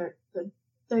them,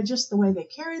 they're just the way they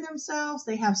carry themselves.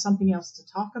 They have something else to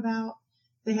talk about.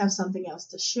 They have something else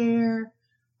to share.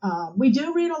 We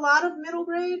do read a lot of middle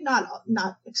grade,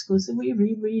 not exclusively.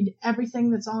 We read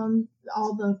everything that's on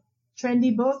all the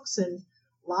trendy books and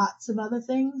lots of other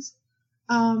things.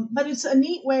 But it's a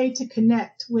neat way to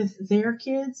connect with their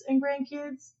kids and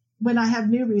grandkids. When I have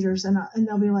new readers and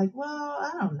they'll be like, well,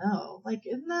 I don't know. Like,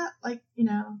 isn't that like,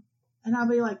 and I'll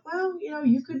be like, well,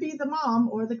 you could be the mom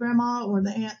or the grandma or the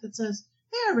aunt that says,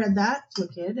 hey, I read that to a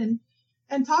kid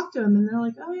and talk to them. And they're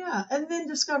like, oh yeah. And then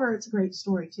discover it's a great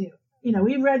story too.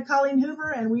 We've read Colleen Hoover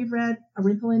and we've read A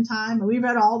Wrinkle in Time and we've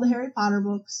read all the Harry Potter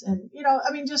books and,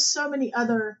 just so many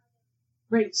other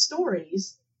great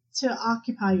stories to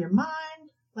occupy your mind.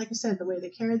 Like I said, the way they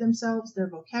carry themselves, their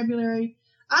vocabulary.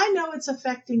 I know it's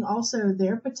affecting also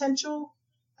their potential.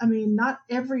 I mean, not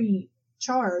every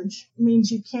charge means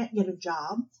you can't get a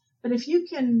job, but if you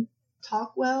can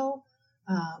talk well,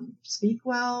 speak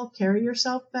well, carry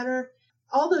yourself better,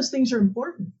 all those things are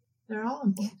important. They're all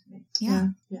important to me. Yeah.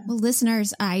 Well,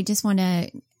 listeners, I just want to,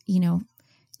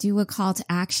 do a call to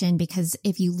action, because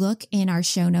if you look in our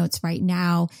show notes right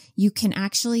now, you can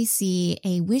actually see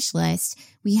a wish list.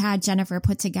 We had Jennifer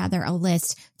put together a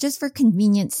list just for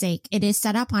convenience sake. It is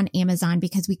set up on Amazon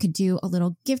because we could do a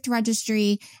little gift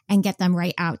registry and get them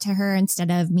right out to her instead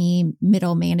of me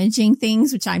middle managing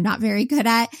things, which I'm not very good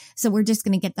at. So we're just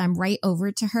going to get them right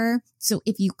over to her. So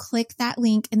if you click that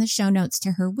link in the show notes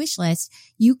to her wish list,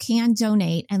 you can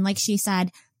donate. And like she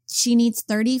said, she needs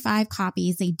 35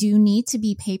 copies. They do need to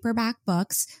be paperback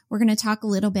books. We're going to talk a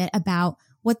little bit about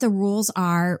what the rules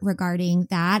are regarding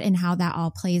that and how that all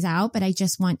plays out. But I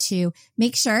just want to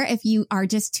make sure, if you are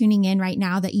just tuning in right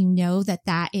now, that you know that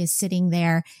that is sitting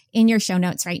there in your show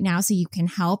notes right now so you can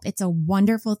help. It's a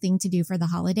wonderful thing to do for the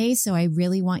holidays. So I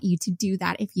really want you to do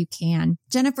that if you can.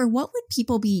 Jennifer, what would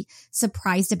people be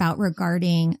surprised about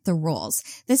regarding the rules?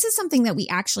 This is something that we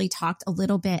actually talked a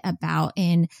little bit about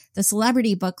in the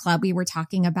Celebrity Book Club. We were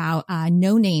talking about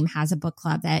No Name has a book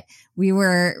club that we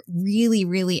were really,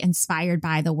 really inspired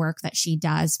by the work that she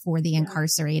does for the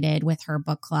incarcerated with her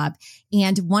book club.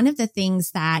 And one of the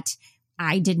things that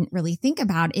I didn't really think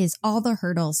about is all the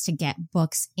hurdles to get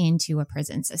books into a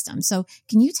prison system. So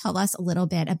can you tell us a little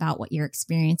bit about what your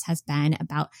experience has been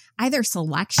about either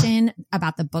selection,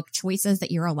 about the book choices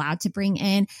that you're allowed to bring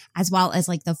in, as well as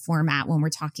like the format when we're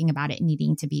talking about it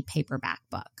needing to be paperback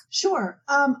book? Sure.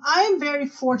 I am very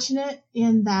fortunate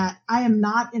in that I am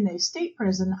not in a state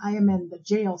prison. I am in the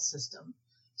jail system.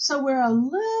 So we're a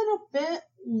little bit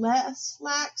less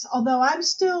lax, although I'm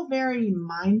still very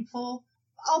mindful.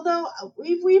 Although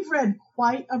we've read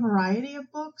quite a variety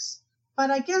of books, but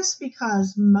I guess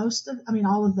because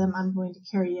all of them I'm going to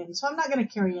carry in. So I'm not going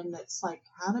to carry in that's like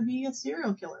how to be a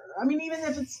serial killer. I mean, even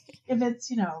if it's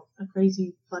a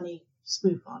crazy, funny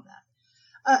spoof on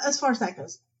that. As far as that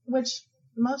goes, which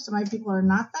most of my people are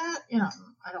not that,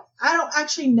 I don't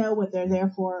actually know what they're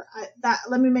there for.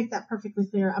 Let me make that perfectly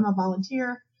clear. I'm a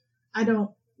volunteer. I don't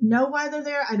know why they're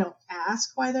there. I don't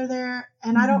ask why they're there,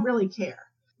 and I don't really care.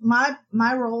 My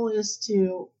role is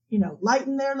to,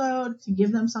 lighten their load, to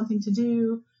give them something to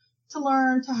do, to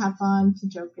learn, to have fun, to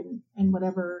joke and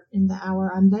whatever in the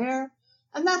hour I'm there.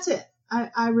 And that's it.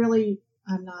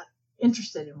 I'm not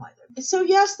interested in why they're. So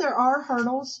yes, there are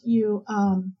hurdles.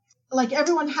 Like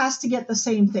everyone has to get the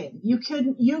same thing. You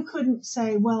couldn't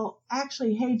say, well,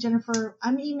 actually, hey, Jennifer,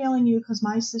 I'm emailing you because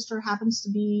my sister happens to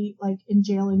be like in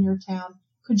jail in your town.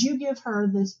 Could you give her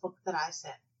this book that I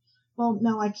sent? Well,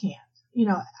 no, I can't.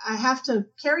 I have to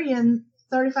carry in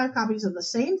 35 copies of the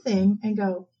same thing and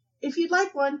go, if you'd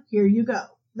like one, here you go.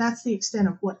 That's the extent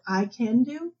of what I can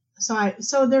do.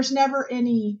 So there's never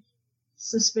any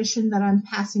suspicion that I'm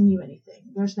passing you anything.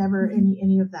 There's never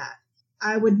any of that.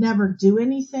 I would never do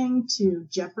anything to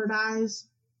jeopardize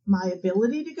my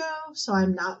ability to go. So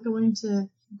I'm not going to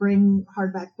bring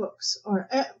hardback books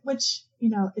which,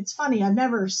 it's funny. I've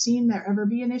never seen there ever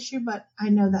be an issue, but I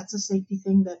know that's a safety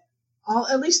thing that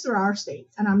at least through our state,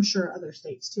 and I'm sure other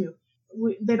states too,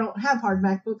 they don't have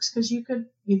hardback books because you could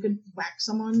whack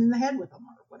someone in the head with them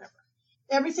or whatever.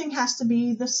 Everything has to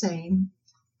be the same.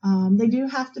 They do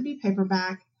have to be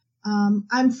paperback.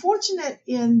 I'm fortunate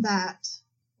in that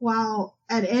while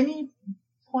at any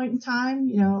point in time,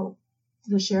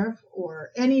 the sheriff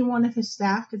or any one of his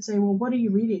staff could say, well, what are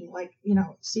you reading? Like,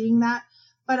 seeing that.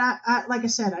 But I like I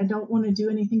said, I don't want to do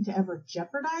anything to ever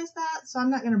jeopardize that. So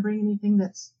I'm not going to bring anything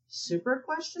that's super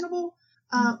questionable.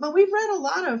 But we've read a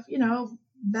lot of,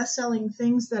 best-selling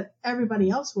things that everybody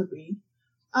else would read,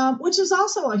 which is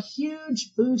also a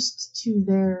huge boost to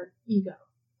their ego.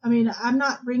 I mean, I'm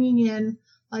not bringing in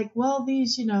like, well,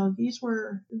 these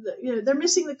were, they're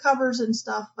missing the covers and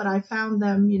stuff, but I found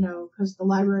them, because the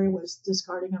library was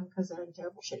discarding them because they're in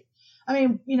terrible shape. I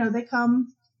mean, they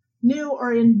come new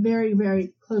or in very,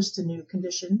 very close to new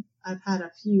condition. I've had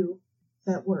a few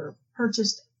that were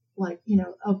purchased like,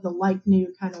 of the like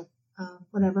new kind of,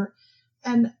 whatever,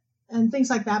 and things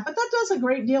like that. But that does a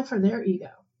great deal for their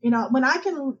ego. When I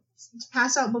can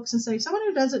pass out books and say, someone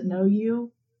who doesn't know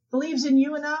you believes in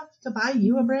you enough to buy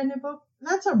you a brand new book,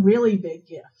 that's a really big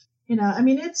gift.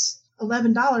 It's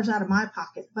 $11 out of my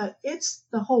pocket, but it's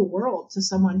the whole world to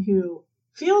someone who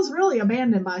feels really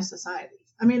abandoned by society.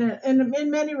 I mean, in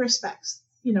many respects,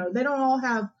 they don't all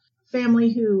have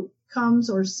family who comes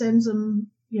or sends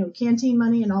them, canteen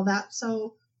money and all that.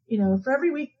 So, for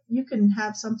every week you can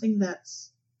have something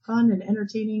that's fun and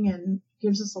entertaining and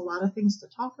gives us a lot of things to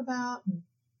talk about and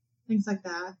things like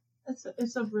that.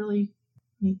 It's a really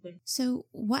neat thing. So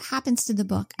what happens to the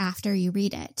book after you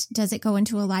read it? Does it go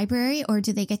into a library or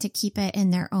do they get to keep it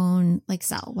in their own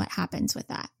cell? What happens with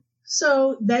that?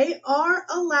 So they are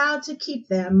allowed to keep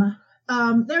them.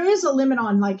 There is a limit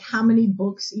on how many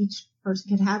books each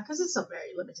person can have because it's a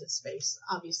very limited space,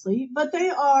 obviously, but they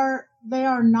are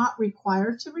not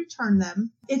required to return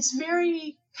them. It's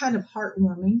very kind of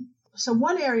heartwarming. So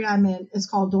one area I'm in is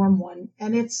called Dorm 1,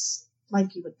 and it's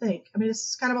like you would think. I mean,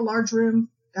 it's kind of a large room,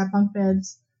 got bunk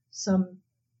beds, some,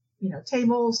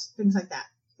 tables, things like that.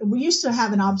 We used to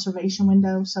have an observation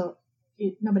window, so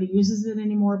nobody uses it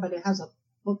anymore, but it has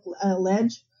a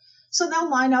ledge. So they'll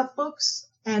line up books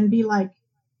and be like,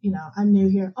 I'm new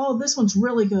here. Oh, this one's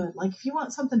really good. Like if you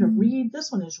want something to read,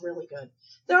 this one is really good.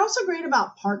 They're also great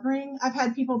about partnering. I've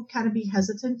had people kind of be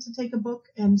hesitant to take a book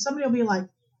and somebody will be like,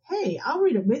 hey, I'll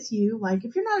read it with you. Like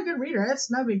if you're not a good reader,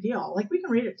 it's no big deal. Like we can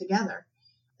read it together.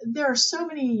 There are so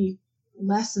many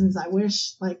lessons I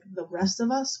wish the rest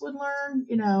of us would learn,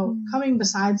 coming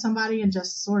beside somebody and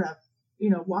just sort of,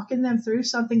 walking them through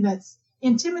something that's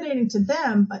intimidating to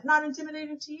them, but not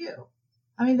intimidating to you.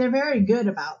 I mean, they're very good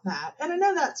about that. And I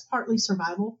know that's partly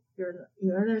survival. You're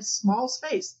in a small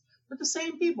space with the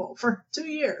same people for 2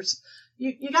 years.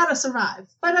 You got to survive.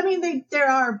 But I mean, they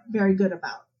are very good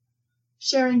about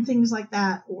sharing things like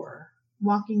that or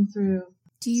walking through.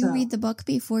 Do you read the book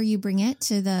before you bring it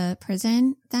to the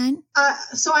prison then?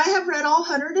 So I have read all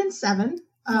 107.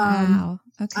 Wow.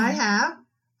 Okay. I have.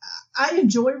 I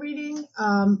enjoy reading.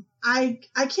 I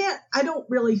don't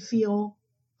really feel,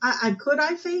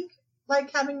 I fake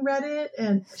like having read it,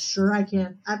 and sure I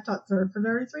can. I've taught third for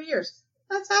 33 years.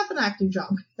 That's half an acting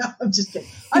job. No, I'm just kidding.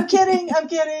 I'm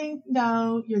kidding.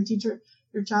 No,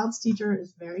 your child's teacher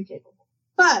is very capable.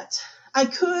 But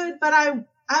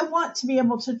I want to be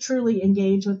able to truly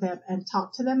engage with them and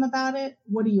talk to them about it.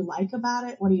 What do you like about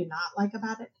it? What do you not like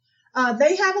about it?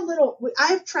 They have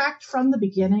I've tracked from the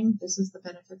beginning. This is the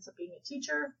benefits of being a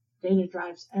teacher. Data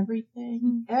drives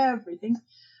everything.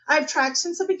 I've tracked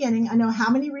since the beginning. I know how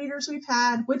many readers we've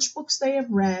had, which books they have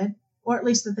read, or at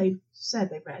least that they've said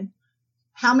they've read,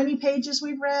 how many pages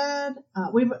we've read.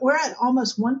 We're at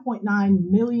almost 1.9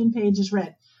 million pages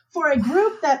read for a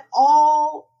group that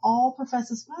all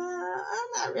professes,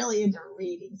 I'm not really into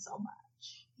reading so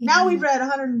much. Yeah. Now we've read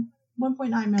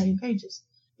 1.9 million pages.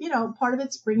 Part of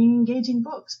it's bringing engaging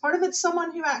books. Part of it's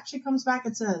someone who actually comes back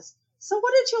and says, so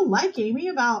what did you like, Amy,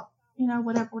 about,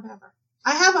 whatever.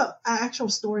 I have an actual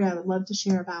story I would love to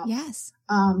share about. Yes.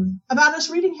 About us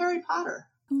reading Harry Potter.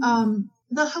 Mm.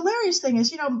 The hilarious thing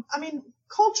is,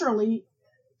 culturally,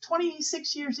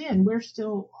 26 years in, we're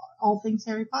still all things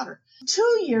Harry Potter.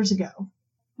 2 years ago,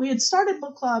 we had started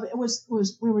book club.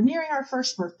 We were nearing our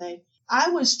first birthday. I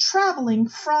was traveling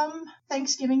from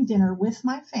Thanksgiving dinner with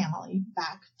my family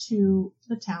back to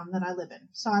the town that I live in.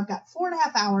 So I've got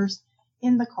 4.5 hours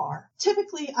in the car.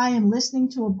 Typically, I am listening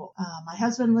to a book. My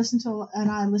husband and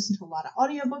I listen to a lot of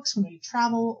audiobooks when we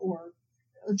travel or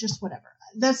just whatever.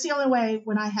 That's the only way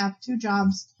when I have 2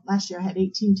 jobs. Last year I had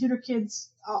 18 tutor kids,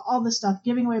 all this stuff,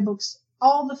 giving away books,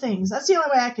 all the things. That's the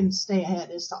only way I can stay ahead,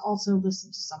 is to also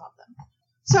listen to some of them.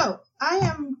 So I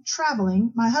am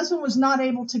traveling. My husband was not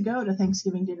able to go to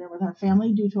Thanksgiving dinner with our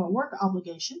family due to a work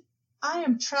obligation. I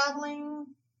am traveling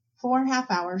 4.5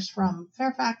 hours from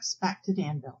Fairfax back to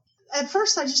Danville. At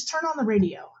first, I just turn on the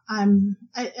radio.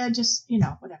 I just,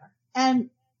 whatever. And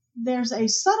there's a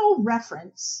subtle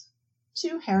reference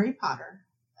to Harry Potter.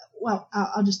 Well,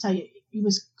 I'll just tell you, he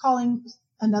was calling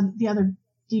the other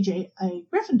DJ a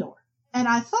Gryffindor. And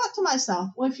I thought to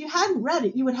myself, well, if you hadn't read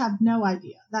it, you would have no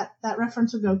idea. That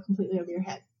reference would go completely over your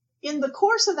head. In the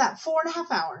course of that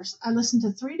 4.5 hours, I listened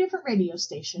to 3 different radio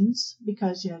stations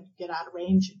because, get out of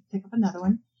range and pick up another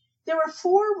one. There were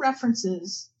 4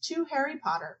 references to Harry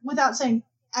Potter without saying,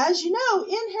 as you know,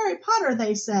 in Harry Potter,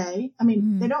 they say,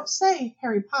 they don't say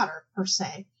Harry Potter per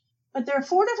se, but there are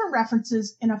 4 different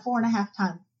references in a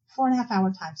 4.5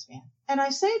 hour time span. And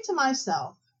I say to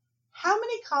myself, how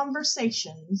many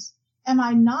conversations am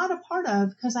I not a part of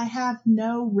because I have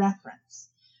no reference?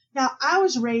 Now, I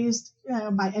was raised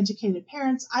by educated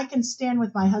parents. I can stand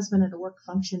with my husband at a work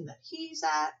function that he's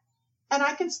at, and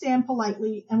I can stand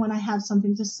politely, and when I have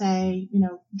something to say,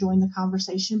 join the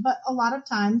conversation. But a lot of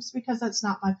times, because that's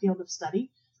not my field of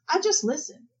study, I just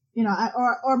listen,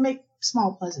 or make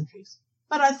small pleasantries.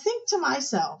 But I think to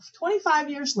myself, 25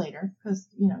 years later, because,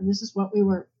 this is what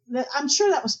I'm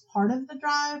sure that was part of the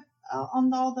drive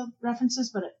on all the references,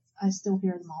 but I still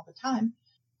hear them all the time.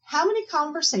 How many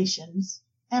conversations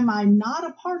am I not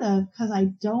a part of because I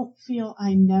don't feel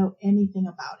I know anything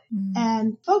about it? Mm.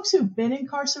 And folks who've been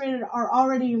incarcerated are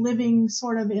already living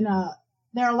sort of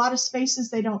there are a lot of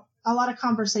spaces a lot of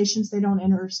conversations they don't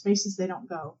enter, spaces they don't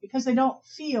go because they don't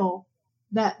feel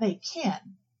that they can.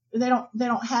 They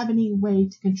don't have any way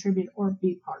to contribute or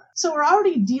be part of it. So we're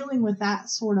already dealing with that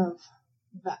sort of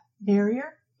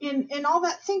barrier. In all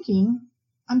that thinking,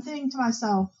 I'm thinking to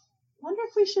myself, wonder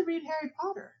if we should read Harry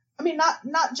Potter.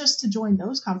 Not just to join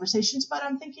those conversations, but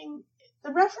I'm thinking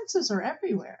the references are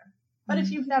everywhere. But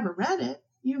if you've never read it,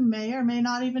 you may or may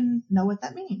not even know what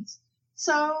that means.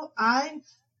 So I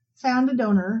found a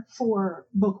donor for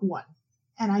book 1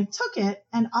 and I took it,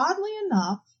 and oddly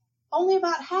enough, only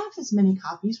about half as many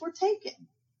copies were taken.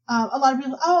 A lot of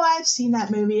people, I've seen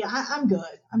that movie. I'm good.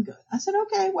 I said,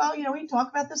 okay, well, we talk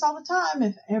about this all the time.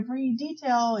 If every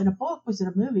detail in a book was in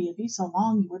a movie, it'd be so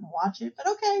long you wouldn't watch it. But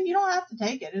okay, you don't have to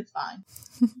take it. It's fine.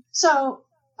 So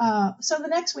the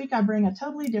next week I bring a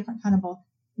totally different kind of book,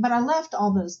 but I left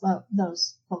all those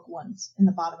book 1s in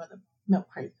the bottom of the milk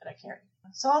crate that I carried.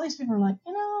 So all these people are like,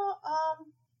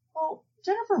 well,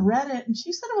 Jennifer read it and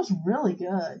she said it was really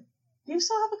good. Do you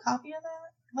still have a copy of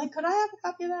that? Could I have a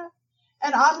copy of that?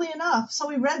 And oddly enough, so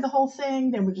we read the whole thing.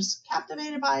 They were just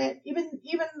captivated by it. Even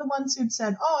the ones who'd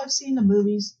said, I've seen the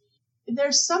movies.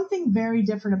 There's something very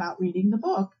different about reading the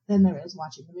book than there is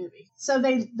watching the movie. So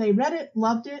they read it,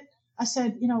 loved it. I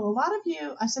said, a lot of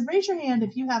you, raise your hand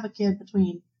if you have a kid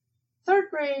between 3rd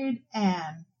grade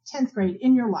and 10th grade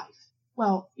in your life.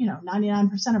 Well,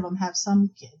 99% of them have some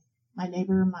kid. My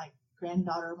neighbor, my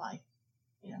granddaughter, my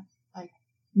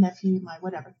nephew, my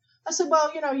whatever. I said,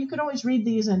 well, you could always read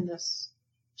these and just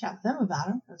chat with them about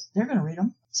them because they're going to read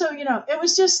them. So, it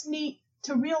was just neat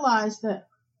to realize that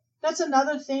that's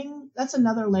another thing. That's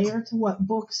another layer to what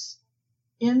books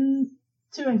to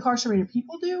incarcerated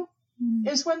people do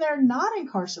is when they're not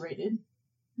incarcerated,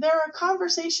 there are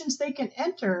conversations they can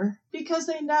enter because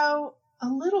they know a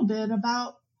little bit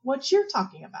about what you're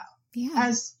talking about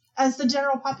as the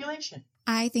general population.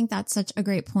 I think that's such a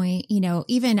great point.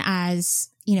 Even as,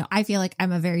 I feel like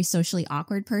I'm a very socially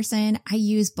awkward person. I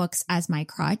use books as my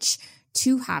crutch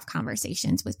to have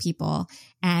conversations with people.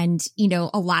 And,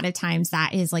 a lot of times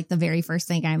that is the very first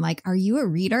thing I'm like, are you a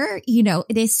reader?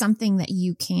 It is something that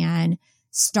you can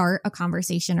start a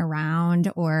conversation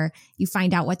around, or you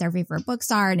find out what their favorite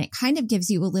books are. And it kind of gives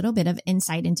you a little bit of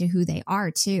insight into who they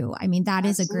are too. I mean, that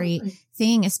is a great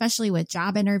thing, especially with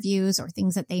job interviews or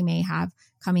things that they may have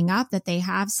coming up, that they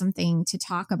have something to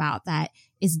talk about that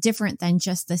is different than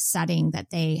just the setting that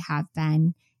they have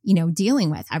been,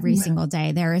 dealing with every single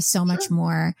day. There is so much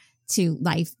more to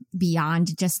life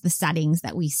beyond just the settings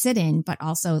that we sit in, but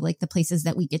also like the places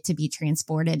that we get to be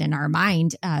transported in our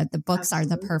mind. The books are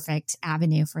the perfect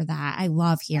avenue for that. I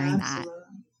love hearing that.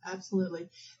 Absolutely.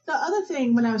 The other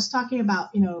thing, when I was talking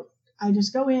about, I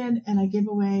just go in and I give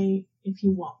away if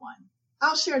you want one.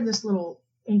 I'll share this little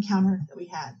encounter that we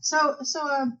had. So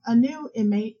a new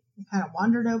inmate kind of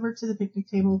wandered over to the picnic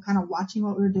table, kind of watching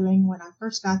what we were doing when I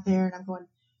first got there. And I'm going,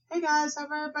 hey guys, how's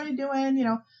everybody doing?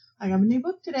 I have a new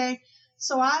book today.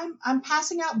 So I'm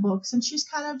passing out books and she's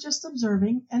kind of just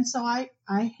observing. And so I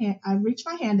reach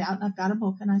my hand out and I've got a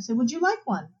book and I said, would you like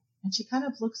one? And she kind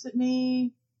of looks at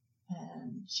me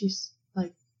and she's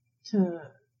like, do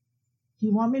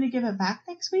you want me to give it back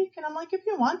next week? And I'm like, if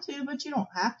you want to, but you don't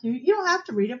have to. You don't have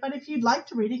to read it, but if you'd like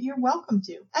to read it, you're welcome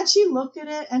to. And she looked at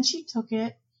it and she took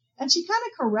it and she kind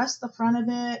of caressed the front of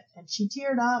it and she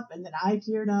teared up and then I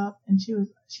teared up and she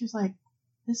was like,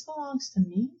 this belongs to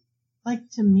me?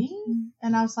 Like to me?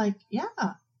 And I was like, yeah,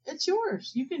 it's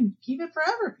yours. You can keep it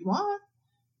forever if you want.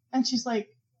 And she's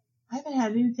like, I haven't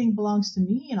had anything belongs to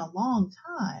me in a long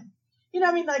time.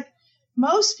 Like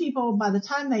most people, by the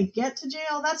time they get to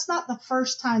jail, that's not the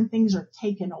first time things are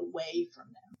taken away from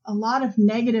them. A lot of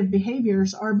negative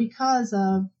behaviors are because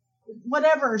of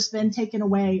whatever's been taken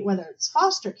away, whether it's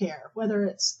foster care, whether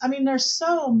it's, there's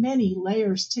so many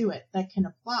layers to it that can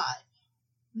apply,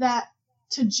 that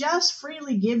to just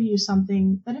freely give you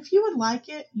something that if you would like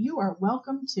it, you are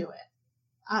welcome to it.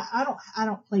 I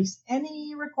don't place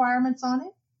any requirements on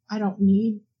it. I don't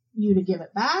need you to give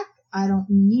it back.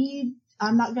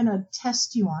 I'm not going to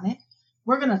test you on it.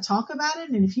 We're going to talk about it.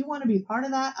 And if you want to be part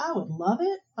of that, I would love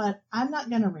it, but I'm not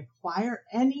going to require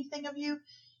anything of you.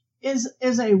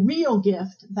 Is a real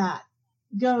gift that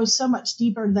goes so much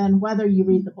deeper than whether you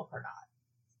read the book or not.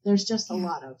 There's just a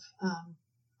lot of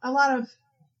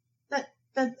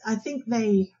that I think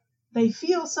they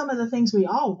feel some of the things we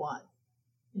all want,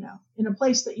 in a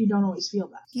place that you don't always feel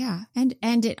that. Yeah.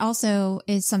 And it also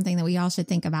is something that we all should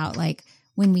think about, like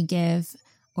when we give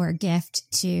or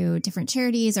gift to different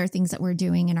charities or things that we're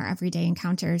doing in our everyday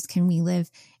encounters, can we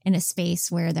live in a space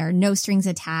where there are no strings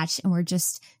attached and we're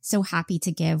just so happy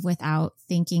to give without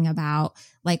thinking about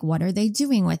like, what are they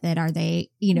doing with it? Are they,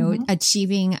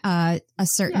 achieving a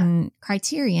certain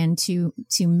criterion to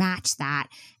match that?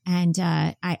 And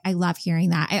I love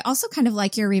hearing that. I also kind of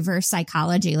like your reverse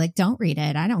psychology, like, don't read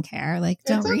it. I don't care. Like,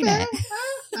 don't read it.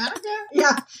 I don't care.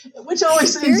 Yeah. Which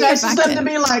always suggests them to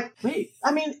be like, wait,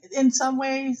 in some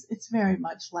ways it's very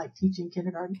much like teaching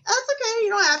kindergarten. That's okay. You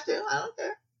don't have to. I don't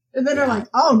care. And then they're like,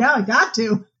 oh, now I got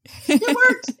to. It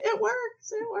works. It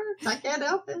works. It works. I can't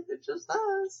help it. It just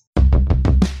does.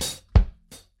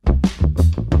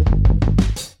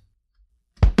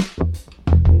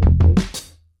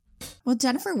 Well,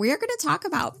 Jennifer, we're going to talk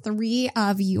about 3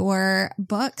 of your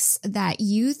books that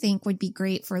you think would be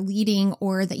great for leading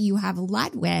or that you have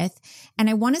led with. And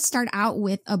I want to start out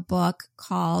with a book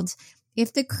called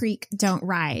If the Creek Don't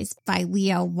Rise by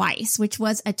Leah Weiss, which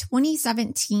was a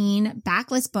 2017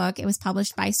 backlist book. It was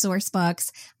published by Source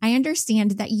Books. I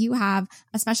understand that you have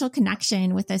a special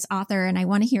connection with this author, and I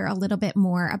want to hear a little bit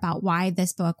more about why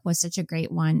this book was such a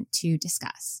great one to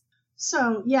discuss.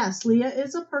 So, yes, Leah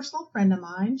is a personal friend of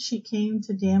mine. She came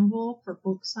to Danville for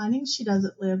book signings. She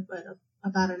doesn't live but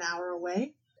about an hour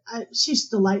away. She's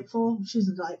delightful. She's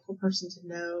a delightful person to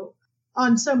know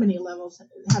on so many levels,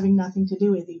 having nothing to do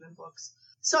with even books.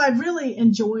 So I've really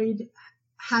enjoyed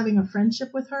having a friendship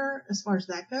with her as far as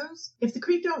that goes. If the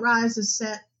Creek Don't Rise is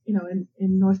set, in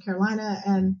North Carolina,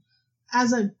 and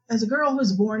as a girl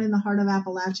who's born in the heart of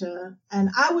Appalachia, and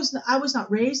I was not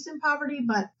raised in poverty,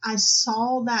 but I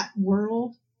saw that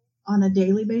world on a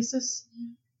daily basis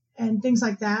and things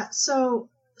like that. So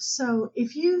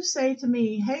if you say to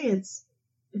me, hey,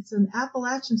 it's an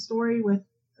Appalachian story with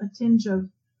a tinge of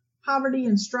poverty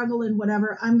and struggle and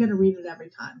whatever, I'm going to read it every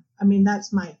time.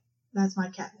 That's my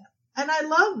catnip. And I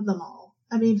love them all.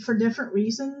 For different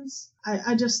reasons.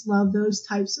 I just love those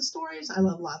types of stories. I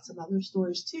love lots of other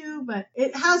stories too, but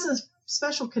it has a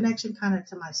special connection kind of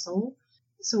to my soul.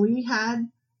 So we had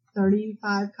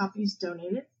 35 copies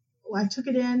donated. I took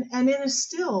it in, and it is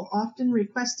still often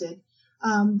requested.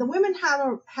 The women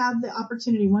have the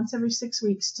opportunity once every 6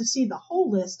 weeks to see the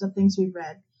whole list of things we've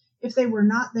read. If they were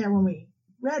not there when we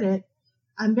read it,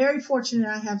 I'm very fortunate.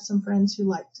 I have some friends who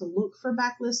like to look for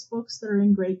backlist books that are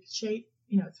in great shape,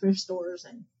 thrift stores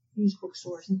and used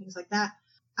bookstores and things like that.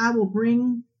 I will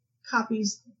bring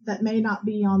copies that may not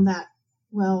be on that,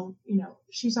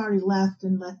 she's already left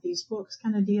and left these books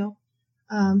kind of deal.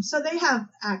 So they have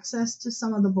access to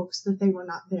some of the books that they were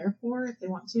not there for if they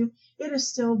want to. It is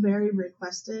still very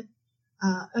requested.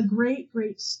 A great,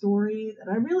 great story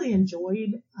that I really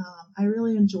enjoyed. I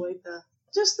really enjoyed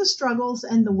the struggles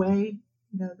and the way,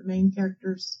 the main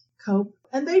characters cope.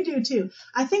 And they do too.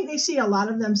 I think they see a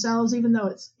lot of themselves, even though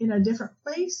it's in a different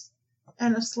place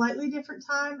and a slightly different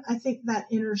time. I think that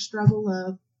inner struggle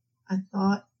of, I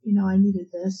thought, I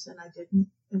needed this and I didn't.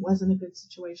 It wasn't a good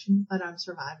situation, but I'm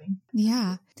surviving.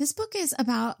 Yeah. This book is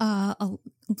about a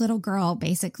little girl,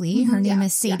 basically. Her name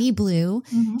is Sadie Blue.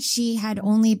 Mm-hmm. She had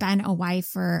only been a wife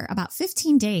for about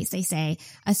 15 days, they say,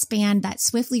 a span that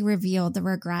swiftly revealed the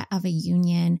regret of a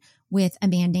union with a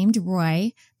man named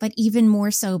Roy, but even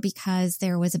more so because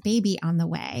there was a baby on the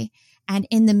way. And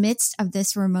in the midst of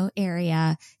this remote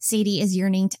area, Sadie is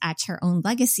yearning to etch her own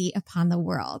legacy upon the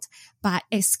world. But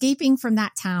escaping from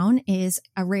that town is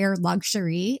a rare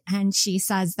luxury. And she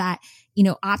says that,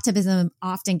 optimism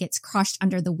often gets crushed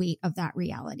under the weight of that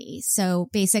reality. So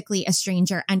basically, a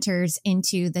stranger enters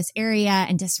into this area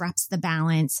and disrupts the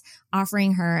balance,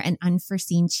 offering her an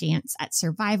unforeseen chance at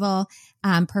survival,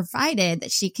 provided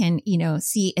that she can,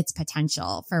 see its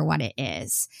potential for what it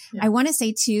is. Yeah. I want to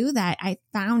say, too, that I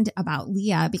found about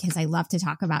Leah, because I love to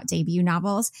talk about debut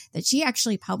novels, that she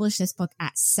actually published this book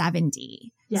at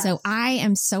 70. Yes. So I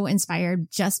am so inspired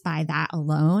just by that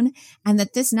alone, and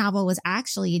that this novel was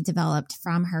actually developed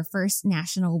from her first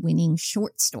national winning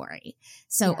short story.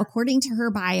 So according to her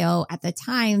bio, at the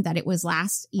time that it was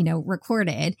last,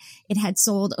 recorded, it had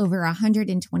sold over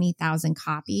 120,000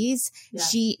 copies. Yeah.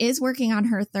 She is working on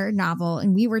her third novel,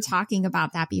 and we were talking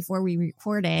about that before we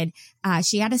recorded.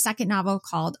 She had a second novel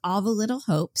called All the Little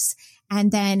Hopes. And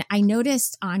then I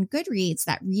noticed on Goodreads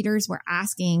that readers were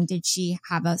asking, did she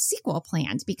have a sequel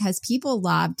planned? Because people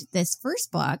loved this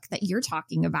first book that you're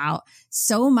talking about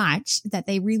so much that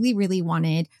they really, really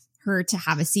wanted her to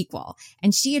have a sequel.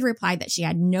 And she had replied that she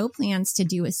had no plans to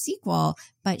do a sequel,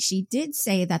 but she did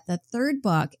say that the third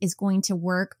book is going to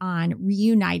work on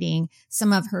reuniting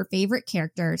some of her favorite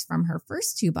characters from her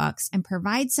first two books and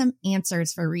provide some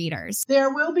answers for readers.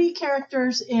 There will be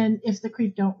characters in If the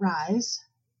Creek Don't Rise,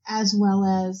 as well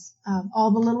as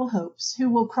All the Little Hopes, who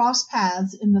will cross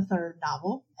paths in the third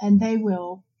novel, and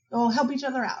they'll help each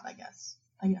other out, I guess.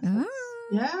 Oh,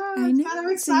 yeah, I know. Kind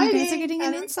of exciting. So you guys are getting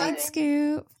an inside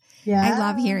scoop. Yeah. I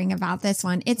love hearing about this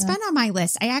one. It's been on my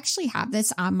list. I actually have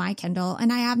this on my Kindle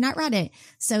and I have not read it.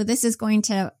 So this is going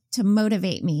to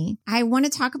motivate me. I want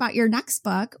to talk about your next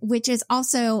book, which is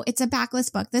also, it's a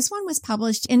backlist book. This one was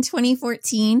published in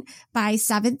 2014 by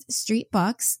 7th Street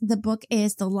Books. The book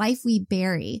is The Life We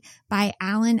Bury by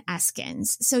Alan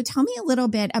Eskins. So tell me a little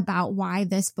bit about why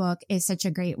this book is such a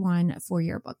great one for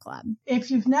your book club. If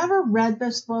you've never read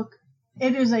this book,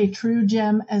 it is a true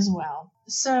gem as well.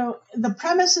 So the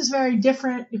premise is very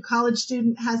different. A college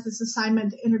student has this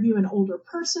assignment to interview an older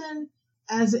person.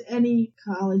 As any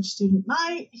college student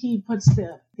might, he puts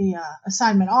the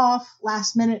assignment off.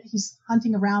 Last minute, he's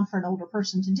hunting around for an older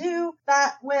person to do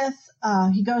that with.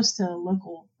 He goes to a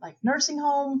local nursing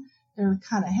home. They're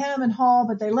kind of hem and haw,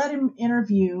 but they let him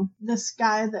interview this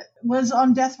guy that was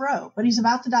on death row, but he's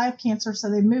about to die of cancer, so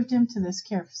they moved him to this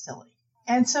care facility.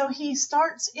 And so he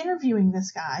starts interviewing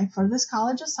this guy for this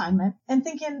college assignment and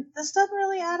thinking, this doesn't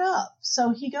really add up. So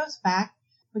he goes back.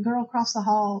 The girl across the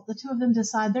hall, the two of them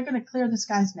decide they're going to clear this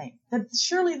guy's name. That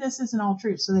surely this isn't all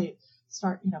true. So they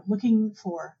start, looking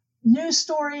for news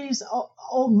stories,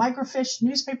 old microfiche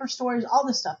newspaper stories, all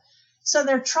this stuff. So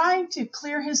they're trying to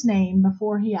clear his name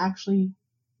before he actually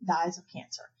dies of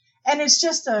cancer. And it's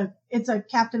just it's a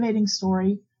captivating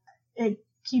story. It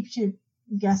keeps you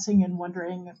guessing and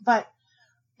wondering, but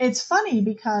it's funny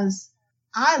because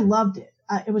I loved it.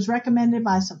 It was recommended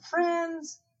by some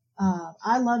friends.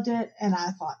 I loved it, and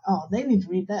I thought, oh, they need to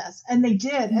read this. And they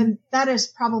did, and that is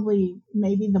probably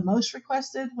maybe the most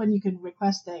requested when you can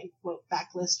request a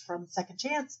backlist from Second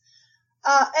Chance.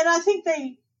 And I think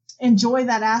they enjoy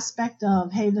that aspect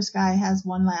of, hey, this guy has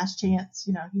one last chance.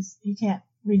 He can't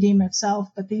redeem himself,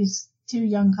 but these two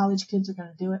young college kids are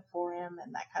going to do it for him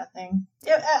and that kind of thing.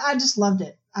 I just loved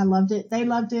it. I loved it. They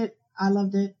loved it. I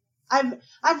loved it.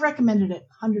 I've recommended it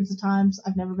hundreds of times.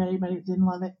 I've never met anybody who didn't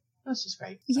love it. That's just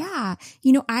great. Yeah.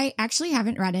 I actually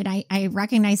haven't read it. I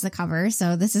recognize the cover.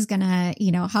 So this is going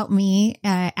to, help me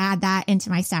add that into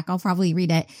my stack. I'll probably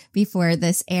read it before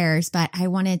this airs. But I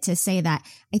wanted to say that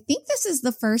I think this is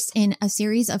the first in a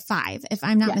series of 5, if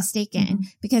I'm not mistaken,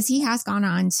 because he has gone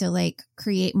on to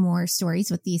create more stories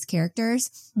with these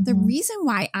characters. The reason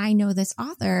why I know this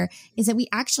author is that we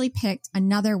actually picked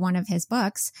another one of his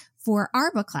books for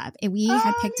our book club. We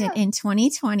had picked it in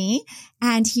 2020,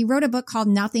 and he wrote a book called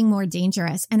Nothing More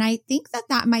Dangerous. And I think that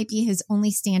that might be his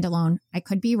only standalone. I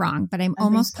could be wrong, but I'm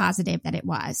almost positive that it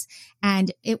was.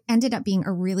 And it ended up being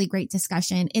a really great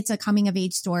discussion. It's a coming of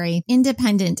age story,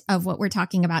 independent of what we're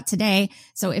talking about today.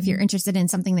 So if you're interested in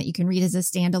something that you can read as a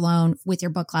standalone with your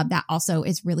book club, that also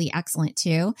is really excellent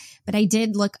too. But I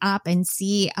did look up and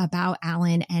see about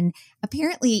Alan, and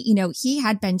apparently, he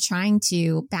had been trying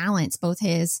to balance both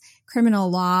his criminal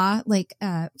law,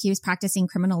 he was practicing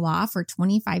criminal law for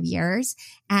 25 years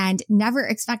and never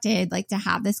expected to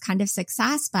have this kind of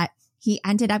success, but he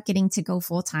ended up getting to go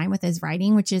full time with his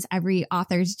writing, which is every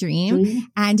author's dream.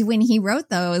 And when he wrote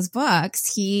those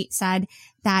books, he said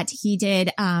that he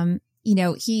did,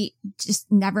 he just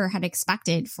never had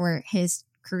expected for his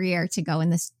career to go in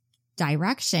this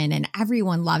direction, and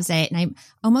everyone loves it. And I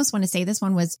almost want to say this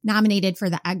one was nominated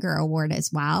for the Edgar Award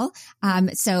as well.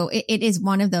 So it is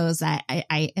one of those that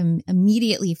I am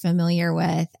immediately familiar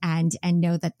with and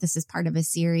know that this is part of a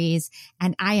series.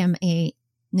 And I am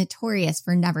notorious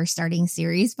for never starting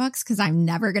series books because I'm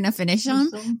never going to finish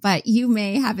them, but you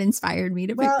may have inspired me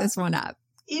to pick this one up.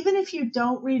 Even if you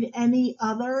don't read any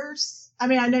others, I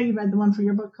mean, I know you read the one for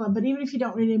your book club, but even if you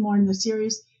don't read any more in the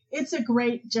series, it's a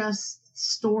great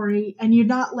story, and you're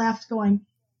not left going,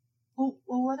 well,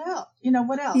 what else?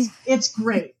 What else? Yeah. It's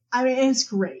great. I mean, it's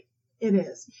great. It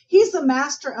is. He's the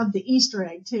master of the Easter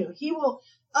egg too. He will,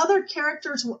 other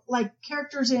characters,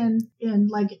 characters in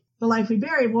The Life We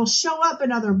Buried, will show up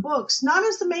in other books, not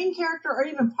as the main character or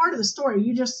even part of the story.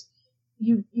 You just,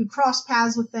 you cross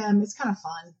paths with them. It's kind of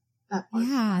fun.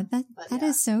 Yeah, that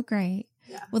is so great.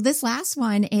 Yeah. Well, this last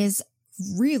one is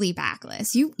really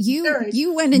backless. You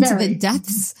went into the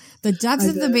depths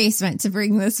of the basement to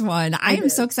bring this one. I am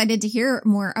so excited to hear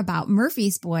more about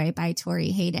Murphy's Boy by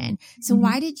Tori Hayden. So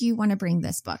why did you want to bring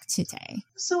this book today?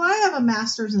 So I have a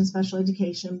master's in special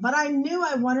education, but I knew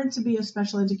I wanted to be a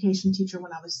special education teacher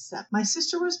when I was 7. My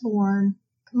sister was born.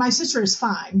 My sister is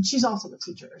fine. She's also a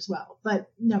teacher as well. But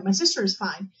no, my sister is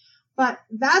fine. But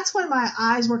that's when my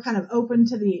eyes were kind of open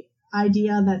to the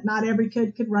idea that not every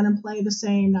kid could run and play the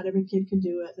same, not every kid could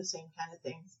do it, the same kind of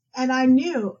things. And I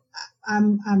knew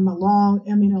I'm in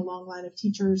a long line of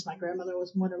teachers. My grandmother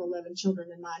was one of 11 children,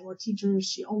 and 9 were teachers.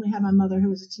 She only had my mother, who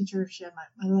was a teacher. She had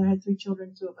my mother had 3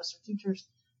 children, 2 of us are teachers.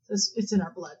 So it's in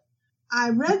our blood.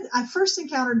 I first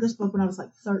encountered this book when I was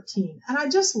 13, and I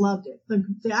just loved it.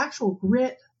 The actual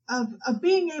grit of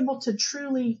being able to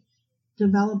truly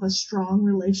develop a strong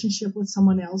relationship with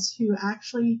someone else who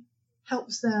actually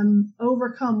helps them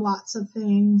overcome lots of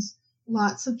things,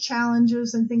 lots of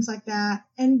challenges and things like that.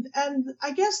 And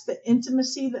I guess the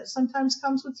intimacy that sometimes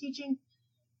comes with teaching.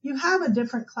 You have a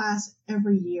different class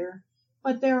every year,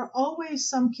 but there are always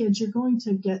some kids you're going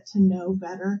to get to know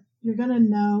better. You're going to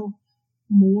know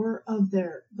more of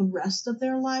the rest of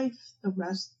their life,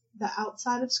 the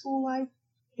outside of school life.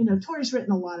 Tori's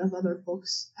written a lot of other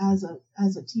books as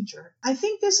a teacher. I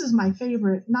think this is my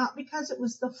favorite, not because it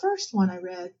was the first one I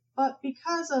read, but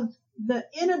because of the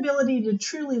inability to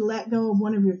truly let go of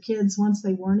one of your kids once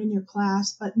they weren't in your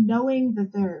class, but knowing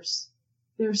that there's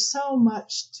so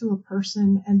much to a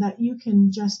person and that you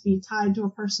can just be tied to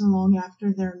a person long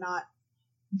after they're not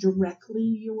directly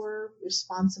your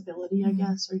responsibility, I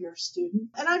guess, or your student.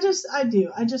 And I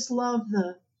just love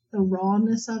the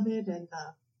rawness of it and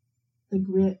the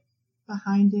grit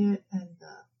behind it and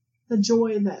the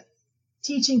joy that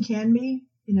teaching can be,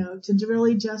 to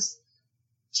really just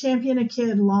champion a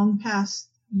kid long past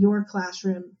your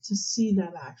classroom to see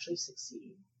them actually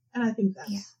succeed. And I think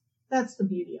that's the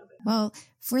beauty of it. Well,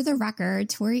 for the record,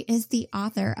 Tori is the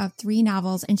author of 3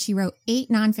 novels, and she wrote 8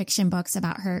 nonfiction books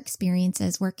about her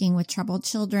experiences working with troubled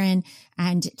children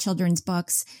and children's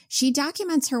books. She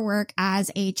documents her work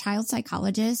as a child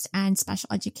psychologist and special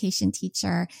education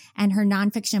teacher, and her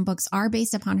nonfiction books are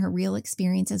based upon her real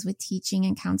experiences with teaching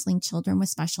and counseling children with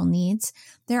special needs.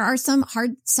 There are some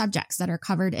hard subjects that are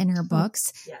covered in her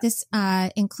books. Yeah. This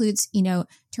includes,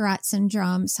 Tourette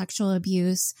syndrome, sexual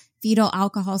abuse, fetal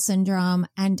alcohol syndrome,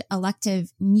 and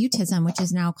elective mutism, which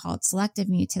is now called selective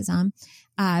mutism.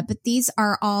 But these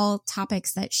are all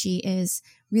topics that she is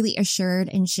really assured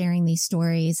in sharing these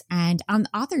stories. And on the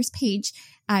author's page,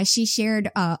 she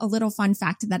shared a little fun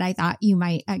fact that I thought you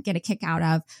might get a kick out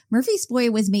of. Murphy's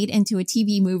Boy was made into a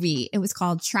TV movie. It was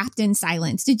called Trapped in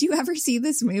Silence. Did you ever see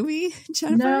this movie,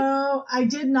 Jennifer? No, I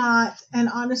did not. And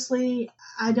honestly,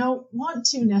 I don't want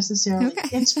to necessarily.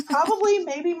 Okay. It's probably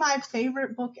maybe my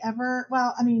favorite book ever.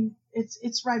 Well, I mean,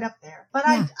 it's right up there. But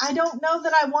yeah. I don't know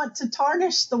that I want to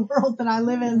tarnish the world that I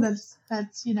live in.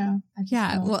 That's you know.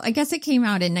 Well, I guess it came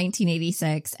out in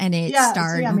 1986 and it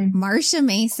starred Marsha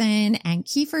Mason and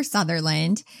Kiefer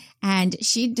Sutherland. And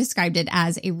she described it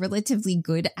as a relatively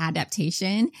good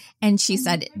adaptation. And she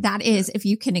said that is, if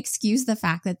you can excuse the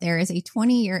fact that there is a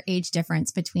 20-year age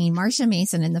difference between Marsha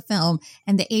Mason in the film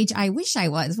and the age I wish I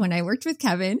was when I worked with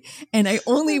Kevin. And I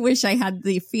only wish I had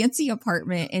the fancy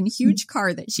apartment and huge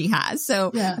car that she has.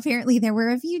 So apparently there were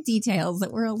a few details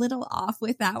that were a little off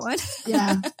with that one.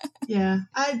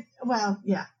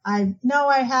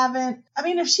 I haven't. I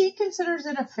mean, if she considers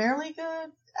it a fairly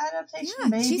good adaptation,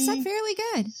 maybe. She said fairly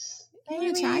good.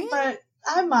 Maybe, but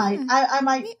I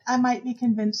might. I might be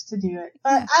convinced to do it.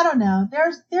 But I don't know.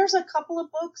 There's a couple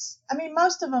of books. I mean,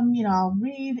 most of them, I'll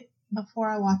read before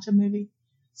I watch a movie.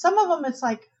 Some of them, it's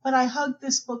like, but I hugged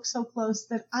this book so close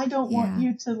that I don't want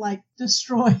you to like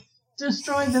destroy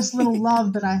this little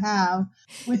love that I have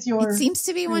with your. It seems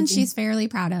to be one she's fairly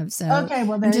proud of. So okay,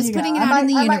 well, I'm just putting it out in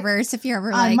the universe. If you're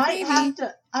ever like,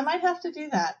 I might have to do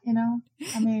that.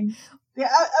 I mean,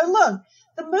 look,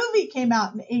 the movie came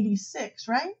out in '86,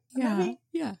 right?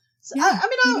 Yeah. So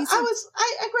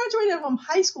I graduated from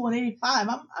high school in '85.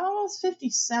 I'm almost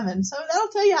 57, so that'll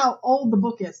tell you how old the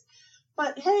book is.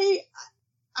 But hey,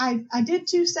 I did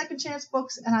 2 second chance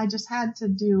books, and I just had to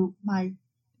do my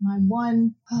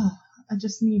one. I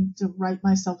just need to write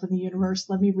myself in the universe.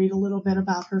 Let me read a little bit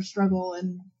about her struggle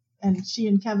and she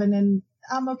and Kevin, and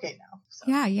I'm okay now.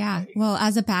 So, yeah. Well,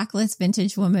 as a backlist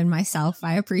vintage woman myself,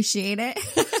 I appreciate it.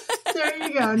 There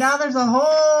you go. Now there's a whole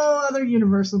other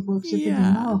universe of books you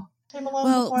can do.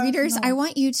 Well, readers, I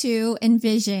want you to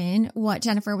envision what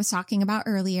Jennifer was talking about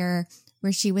earlier,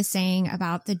 where she was saying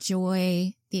about the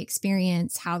joy, the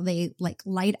experience, how they like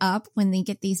light up when they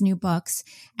get these new books.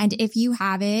 And if you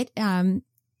have it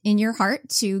in your heart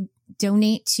to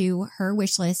donate to her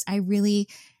wish list, I really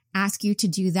ask you to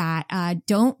do that.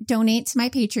 Don't donate to my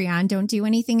Patreon. Don't do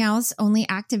anything else. Only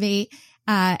activate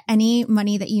any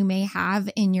money that you may have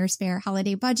in your spare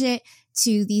holiday budget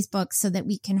to these books so that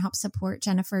we can help support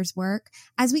Jennifer's work.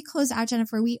 As we close out,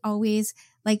 Jennifer, we always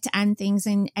like to end things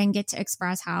and get to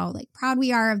express how like proud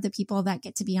we are of the people that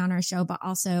get to be on our show, but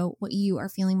also what you are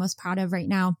feeling most proud of right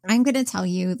now. I'm going to tell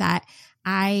you that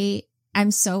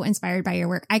I'm so inspired by your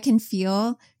work. I can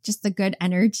feel just the good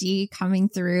energy coming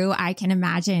through. I can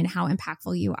imagine how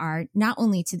impactful you are, not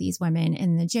only to these women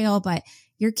in the jail, but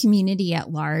your community at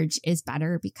large is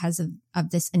better because of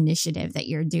this initiative that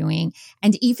you're doing.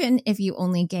 And even if you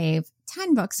only gave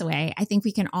 10 books away, I think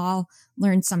we can all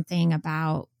learn something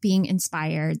about being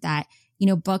inspired that,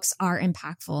 books are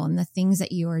impactful and the things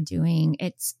that you are doing,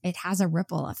 it has a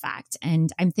ripple effect.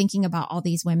 And I'm thinking about all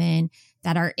these women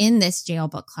that are in this jail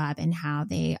book club and how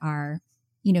they are,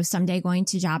 someday going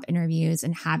to job interviews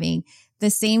and having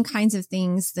the same kinds of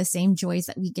things, the same joys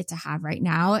that we get to have right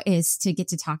now is to get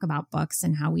to talk about books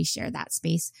and how we share that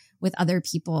space with other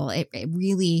people. It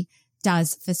really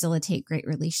does facilitate great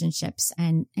relationships,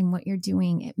 and what you're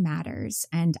doing, it matters.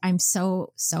 And I'm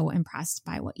so, so impressed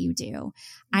by what you do.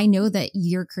 I know that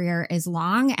your career is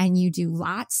long and you do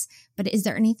lots, but is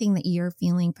there anything that you're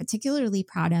feeling particularly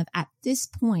proud of at this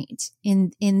point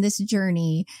in this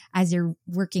journey as you're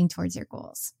working towards your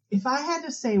goals? If I had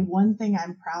to say one thing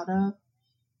I'm proud of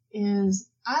is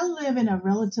I live in a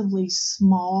relatively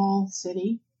small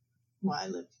city. Well, I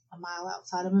live a mile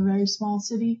outside of a very small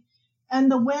city. And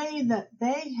the way that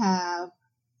they have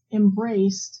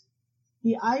embraced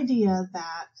the idea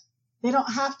that they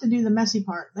don't have to do the messy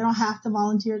part. They don't have to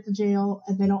volunteer at the jail,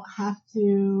 and they don't have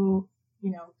to,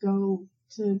 go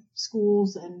to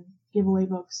schools and give away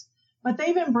books. But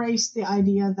they've embraced the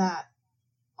idea that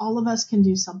all of us can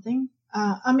do something.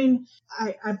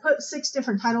 I put 6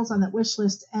 different titles on that wish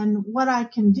list. And what I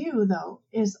can do, though,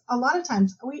 is a lot of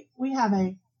times we have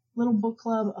a little book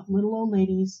club of little old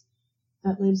ladies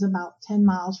that lives about 10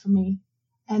 miles from me.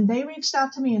 And they reached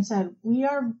out to me and said,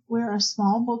 we're a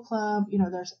small book club.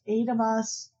 There's 8 of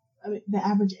us. I mean, the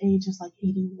average age is like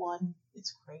 81.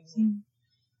 It's crazy. Mm.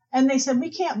 And they said, we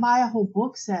can't buy a whole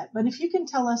book set, but if you can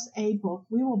tell us a book,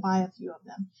 we will buy a few of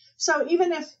them. So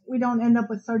even if we don't end up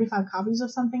with 35 copies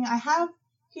of something, I have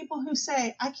people who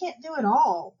say, I can't do it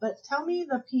all, but tell me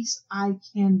the piece I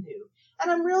can do.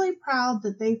 And I'm really proud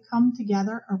that they've come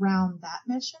together around that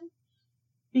mission,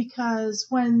 because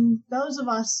when those of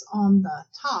us on the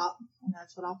top, and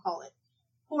that's what I'll call it,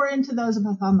 pour into those of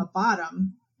us on the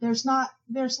bottom, there's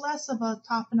less of a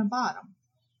top and a bottom.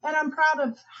 And I'm proud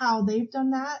of how they've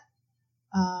done that.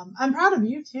 I'm proud of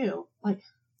you too. Like,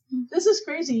 this is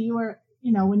crazy. You were,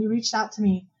 when you reached out to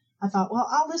me, I thought, well,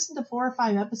 I'll listen to 4 or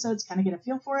 5 episodes, kind of get a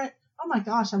feel for it. Oh my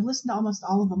gosh, I've listened to almost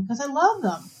all of them because I love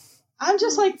them. I'm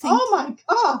just like, oh my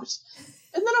gosh.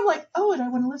 And then I'm like, oh, and I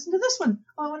want to listen to this one.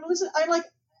 Oh, I want to listen.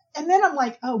 And then I'm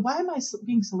like, oh, why am I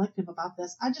being selective about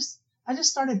this? I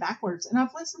just started backwards, and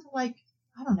I've listened to like,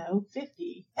 I don't know,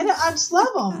 50, and I just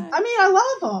love them. I mean, I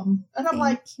love them. And I'm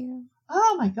like,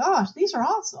 oh my gosh, these are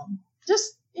awesome.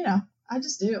 Just, I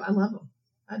just do. I love them.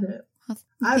 I do.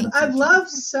 I've loved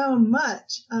so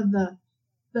much of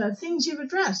the things you've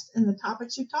addressed and the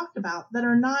topics you've talked about that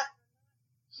are not,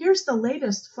 here's the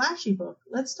latest flashy book.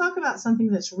 Let's talk about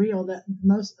something that's real that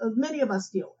many of us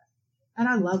deal with. And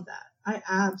I love that. I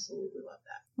absolutely love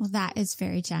that. Well, that is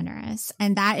very generous.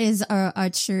 And that is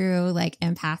a true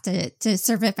impact to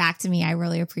serve it back to me. I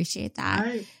really appreciate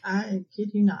that. I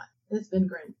kid you not. It's been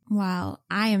great. Well,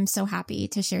 I am so happy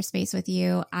to share space with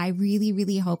you. I really,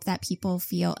 really hope that people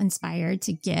feel inspired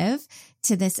to give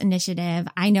to this initiative.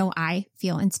 I know I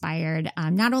feel inspired,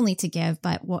 not only to give,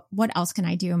 but what else can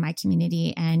I do in my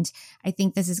community? And I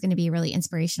think this is going to be really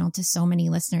inspirational to so many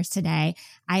listeners today.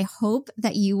 I hope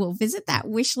that you will visit that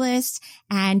wish list,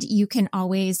 and you can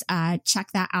always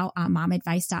check that out on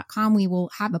momadvice.com. We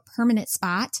will have a permanent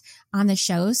spot on the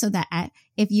show so that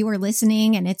if you are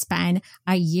listening and it's been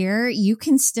a year, you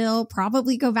can still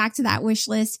probably go back to that wish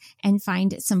list and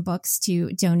find some books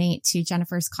to donate to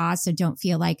Jennifer's cause. So don't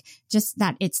feel like just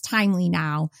that it's timely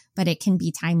now, but it can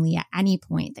be timely at any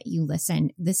point that you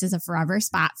listen. This is a forever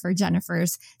spot for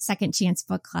Jennifer's Second Chance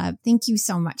Book Club. Thank you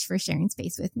so much for sharing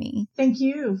space with me. Thank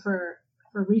you for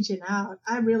reaching out.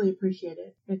 I really appreciate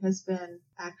it. It has been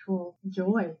actual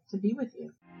joy to be with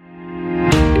you.